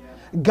doing.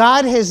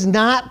 God has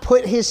not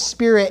put his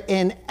Spirit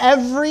in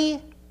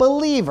every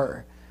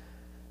believer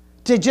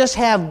to just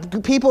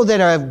have people that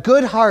have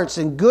good hearts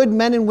and good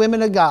men and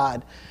women of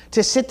God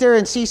to sit there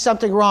and see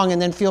something wrong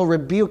and then feel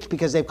rebuked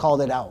because they've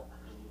called it out.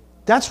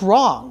 That's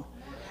wrong.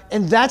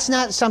 And that's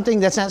not something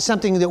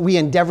that we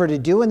endeavor to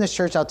do in this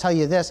church. I'll tell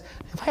you this.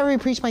 Have I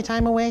already preached my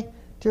time away?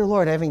 Dear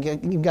Lord, I haven't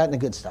even gotten the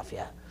good stuff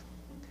yet.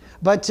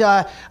 But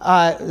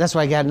that's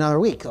why I got another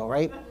week, though,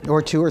 right?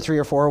 Or 2 or 3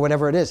 or 4 or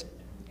whatever it is.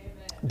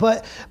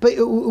 But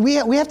we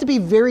have to be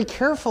very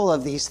careful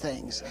of these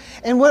things.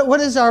 And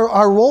what is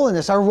our role in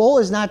this? Our role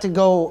is not to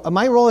go,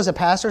 my role as a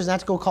pastor is not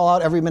to go call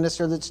out every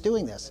minister that's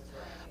doing this.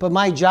 But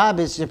my job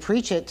is to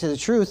preach it to the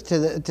truth,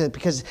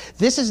 because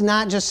this is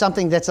not just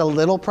something that's a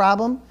little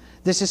problem.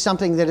 This is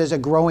something that is a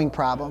growing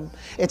problem.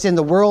 It's in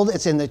the world,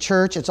 it's in the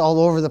church, it's all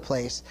over the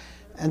place.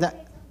 And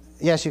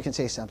yes, you can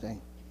say something.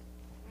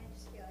 I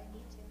just feel I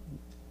need to.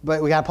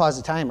 But we got to pause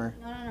the timer.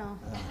 No.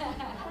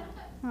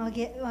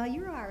 Well,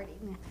 you're already.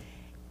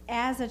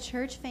 As a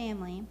church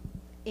family,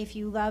 if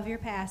you love your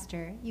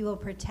pastor, you will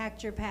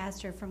protect your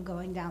pastor from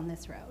going down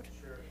this road.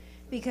 Sure.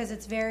 Because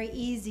it's very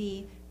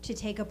easy to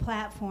take a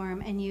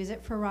platform and use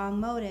it for wrong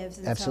motives.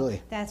 And Absolutely.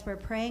 So that's where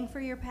praying for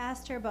your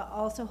pastor, but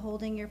also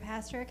holding your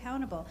pastor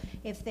accountable.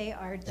 If they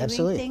are doing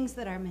Absolutely. things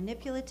that are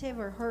manipulative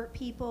or hurt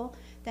people,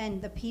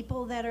 then the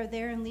people that are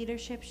there in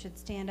leadership should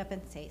stand up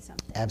and say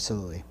something.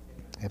 Absolutely.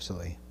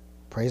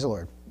 Praise the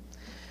Lord.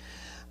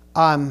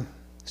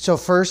 So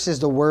first is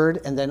the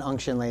word and then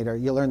unction later.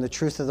 You learn the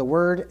truth of the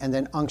word and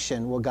then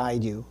unction will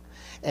guide you.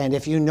 And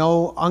if you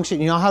know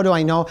unction, how do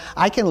I know?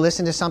 I can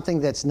listen to something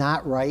that's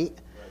not right,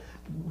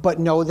 but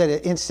know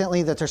that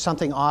instantly that there's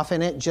something off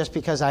in it just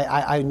because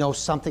I know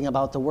something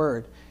about the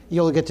word.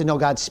 You'll get to know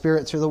God's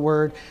Spirit through the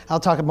word. I'll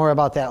talk more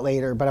about that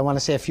later, but I want to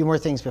say a few more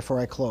things before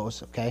I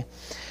close, okay?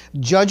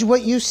 Judge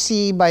what you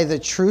see by the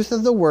truth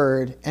of the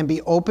word and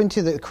be open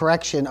to the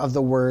correction of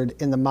the word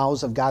in the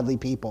mouths of godly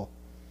people.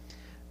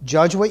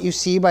 Judge what you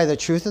see by the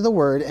truth of the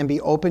word and be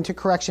open to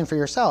correction for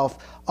yourself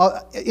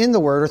in the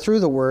word or through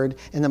the word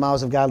in the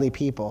mouths of godly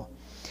people.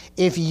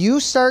 If you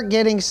start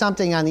getting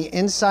something on the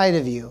inside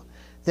of you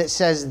that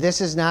says this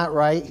is not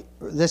right,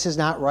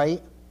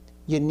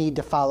 you need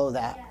to follow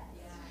that.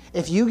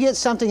 If you get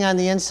something on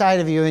the inside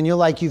of you and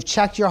you've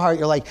checked your heart,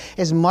 you're like,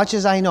 as much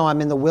as I know I'm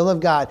in the will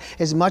of God,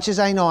 as much as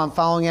I know I'm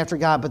following after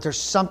God, but there's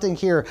something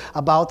here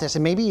about this,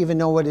 and maybe you even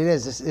know what it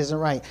is, this isn't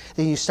right,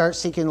 then you start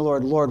seeking the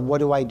Lord. Lord, what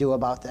do I do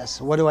about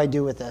this? What do I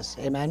do with this?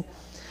 Amen?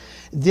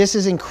 This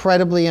is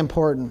incredibly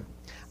important.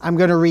 I'm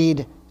going to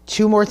read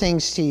 2 more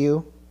things to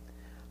you.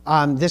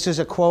 This is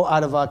a quote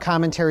out of a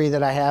commentary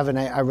that I have, and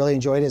I really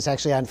enjoyed it. It's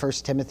actually on 1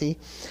 Timothy.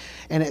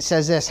 And it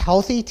says this: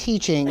 healthy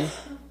teaching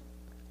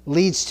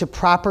leads to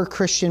proper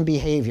Christian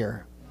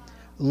behavior,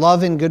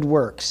 love and good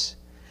works.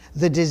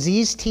 The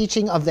diseased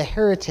teaching of the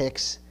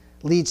heretics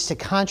leads to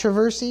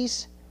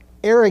controversies,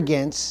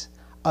 arrogance,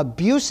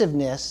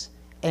 abusiveness,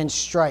 and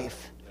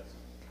strife.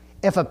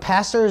 If a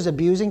pastor is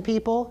abusing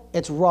people,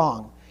 it's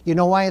wrong. You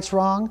know why it's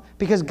wrong?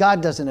 Because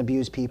God doesn't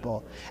abuse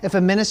people. If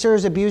a minister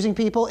is abusing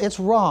people, it's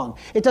wrong.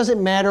 It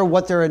doesn't matter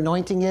what their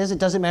anointing is. It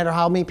doesn't matter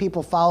how many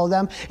people follow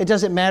them. It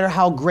doesn't matter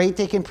how great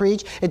they can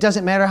preach. It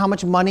doesn't matter how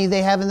much money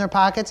they have in their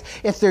pockets.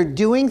 If they're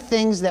doing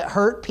things that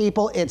hurt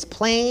people, it's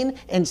plain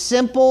and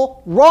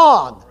simple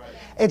wrong.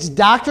 It's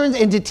doctrine,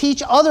 and to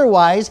teach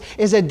otherwise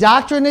is a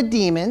doctrine of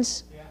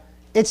demons.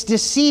 It's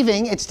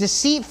deceiving. It's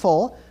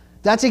deceitful.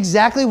 That's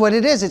exactly what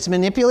it is. It's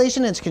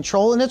manipulation, it's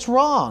control, and it's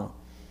wrong.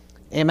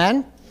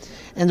 Amen?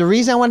 And the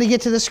reason I want to get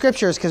to the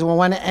scripture is because we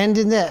want to end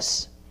in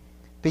this,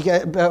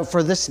 because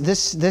for this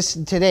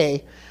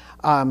today,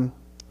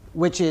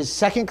 which is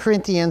 2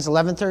 Corinthians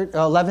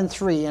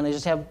 11:3, and I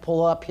just have it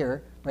pull up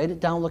here. Write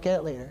it down, look at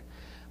it later.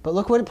 But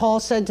look what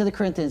Paul said to the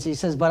Corinthians. He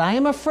says, but I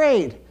am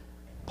afraid.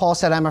 Paul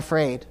said, I'm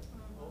afraid.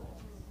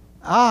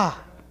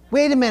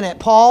 Wait a minute,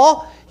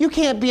 Paul. You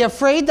can't be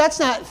afraid. That's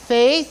not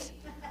faith.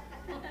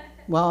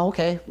 Well,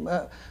 okay.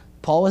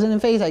 Paul wasn't in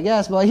faith, I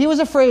guess. Well, he was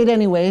afraid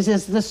anyways.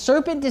 As the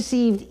serpent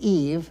deceived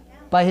Eve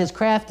by his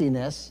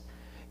craftiness,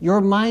 your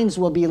minds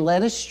will be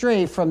led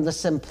astray from the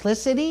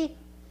simplicity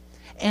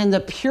and the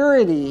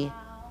purity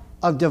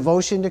of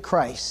devotion to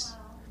Christ.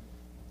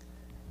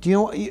 Do you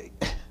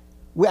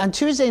know, on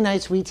Tuesday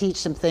nights, we teach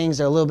some things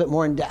that are a little bit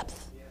more in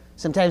depth.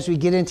 Sometimes we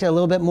get into a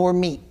little bit more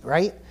meat,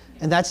 right?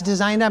 And that's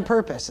designed on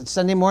purpose. And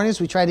Sunday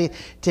mornings, we try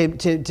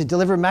to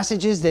deliver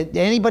messages that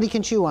anybody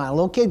can chew on. A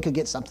little kid could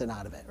get something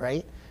out of it,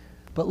 right?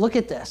 But look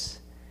at this.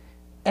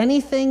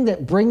 Anything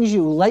that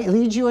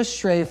leads you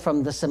astray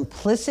from the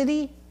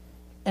simplicity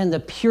and the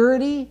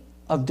purity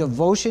of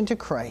devotion to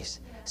Christ.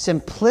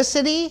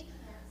 Simplicity,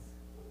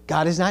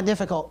 God is not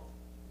difficult.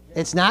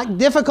 It's not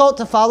difficult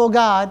to follow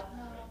God.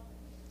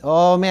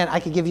 Oh man, I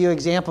could give you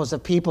examples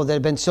of people that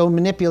have been so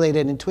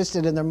manipulated and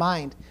twisted in their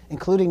mind,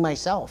 including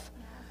myself,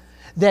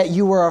 that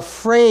you were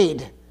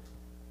afraid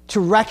to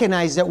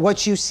recognize that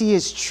what you see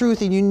is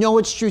truth and you know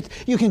it's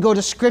truth. You can go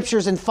to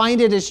scriptures and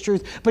find it as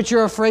truth, but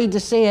you're afraid to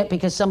say it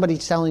because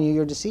somebody's telling you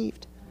you're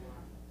deceived.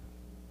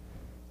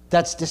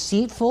 That's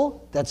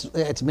deceitful,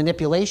 it's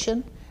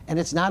manipulation, and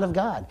it's not of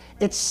God.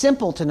 It's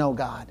simple to know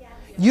God.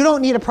 You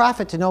don't need a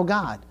prophet to know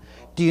God.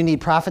 Do you need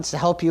prophets to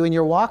help you in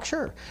your walk?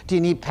 Sure. Do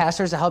you need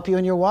pastors to help you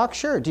in your walk?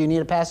 Sure. Do you need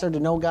a pastor to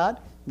know God?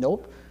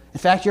 Nope. In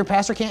fact, your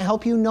pastor can't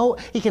help you know.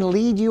 He can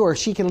lead you or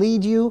she can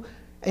lead you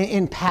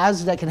in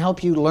paths that can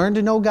help you learn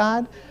to know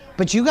God.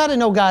 But you got to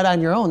know God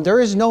on your own. There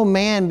is no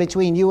man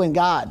between you and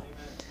God.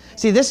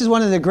 See, this is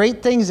one of the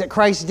great things that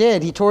Christ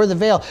did. He tore the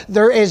veil.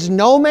 There is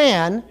no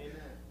man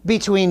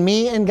between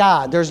me and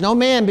God. There's no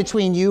man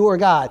between you or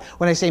God.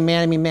 When I say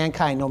man, I mean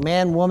mankind. No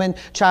man, woman,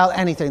 child,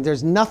 anything.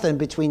 There's nothing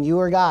between you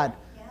or God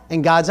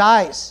in God's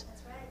eyes.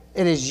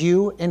 It is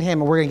you and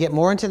him. And we're going to get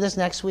more into this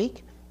next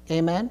week.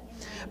 Amen.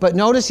 But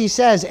notice he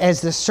says,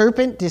 as the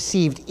serpent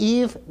deceived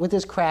Eve with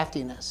his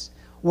craftiness.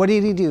 What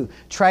did he do?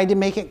 Tried to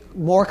make it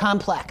more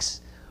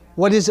complex.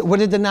 What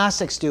did the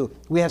Gnostics do?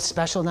 We have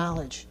special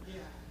knowledge.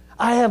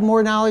 I have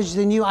more knowledge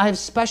than you. I have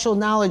special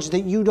knowledge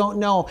that you don't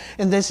know.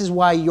 And this is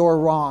why you're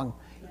wrong.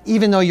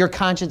 Even though your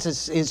conscience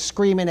is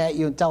screaming at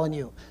you and telling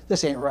you,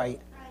 this ain't right.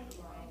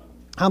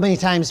 How many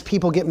times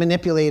people get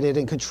manipulated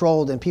and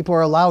controlled and people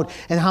are allowed,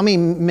 and how many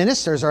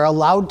ministers are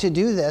allowed to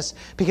do this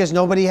because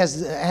nobody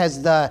has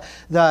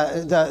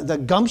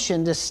the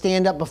gumption to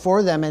stand up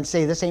before them and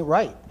say, this ain't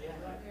right.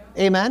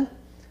 Amen?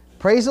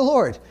 Praise the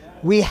Lord.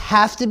 We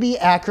have to be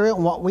accurate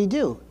in what we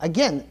do.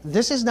 Again,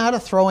 this is not a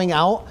throwing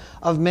out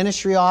of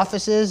ministry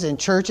offices and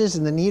churches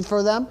and the need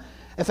for them.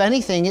 If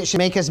anything, it should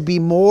make us be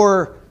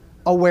more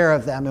aware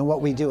of them and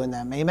what we do in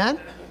them. Amen?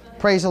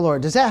 Praise the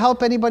Lord. Does that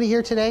help anybody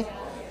here today?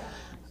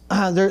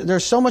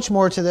 There's so much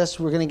more to this.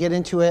 We're going to get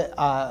into it,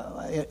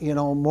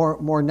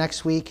 more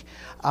next week.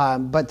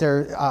 But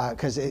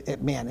because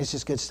it's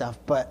just good stuff.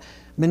 But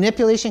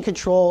manipulation,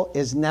 control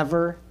is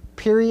never,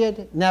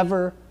 period,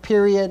 never,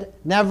 period,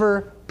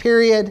 never,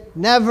 period,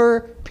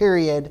 never,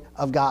 period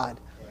of God.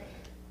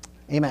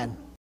 Amen.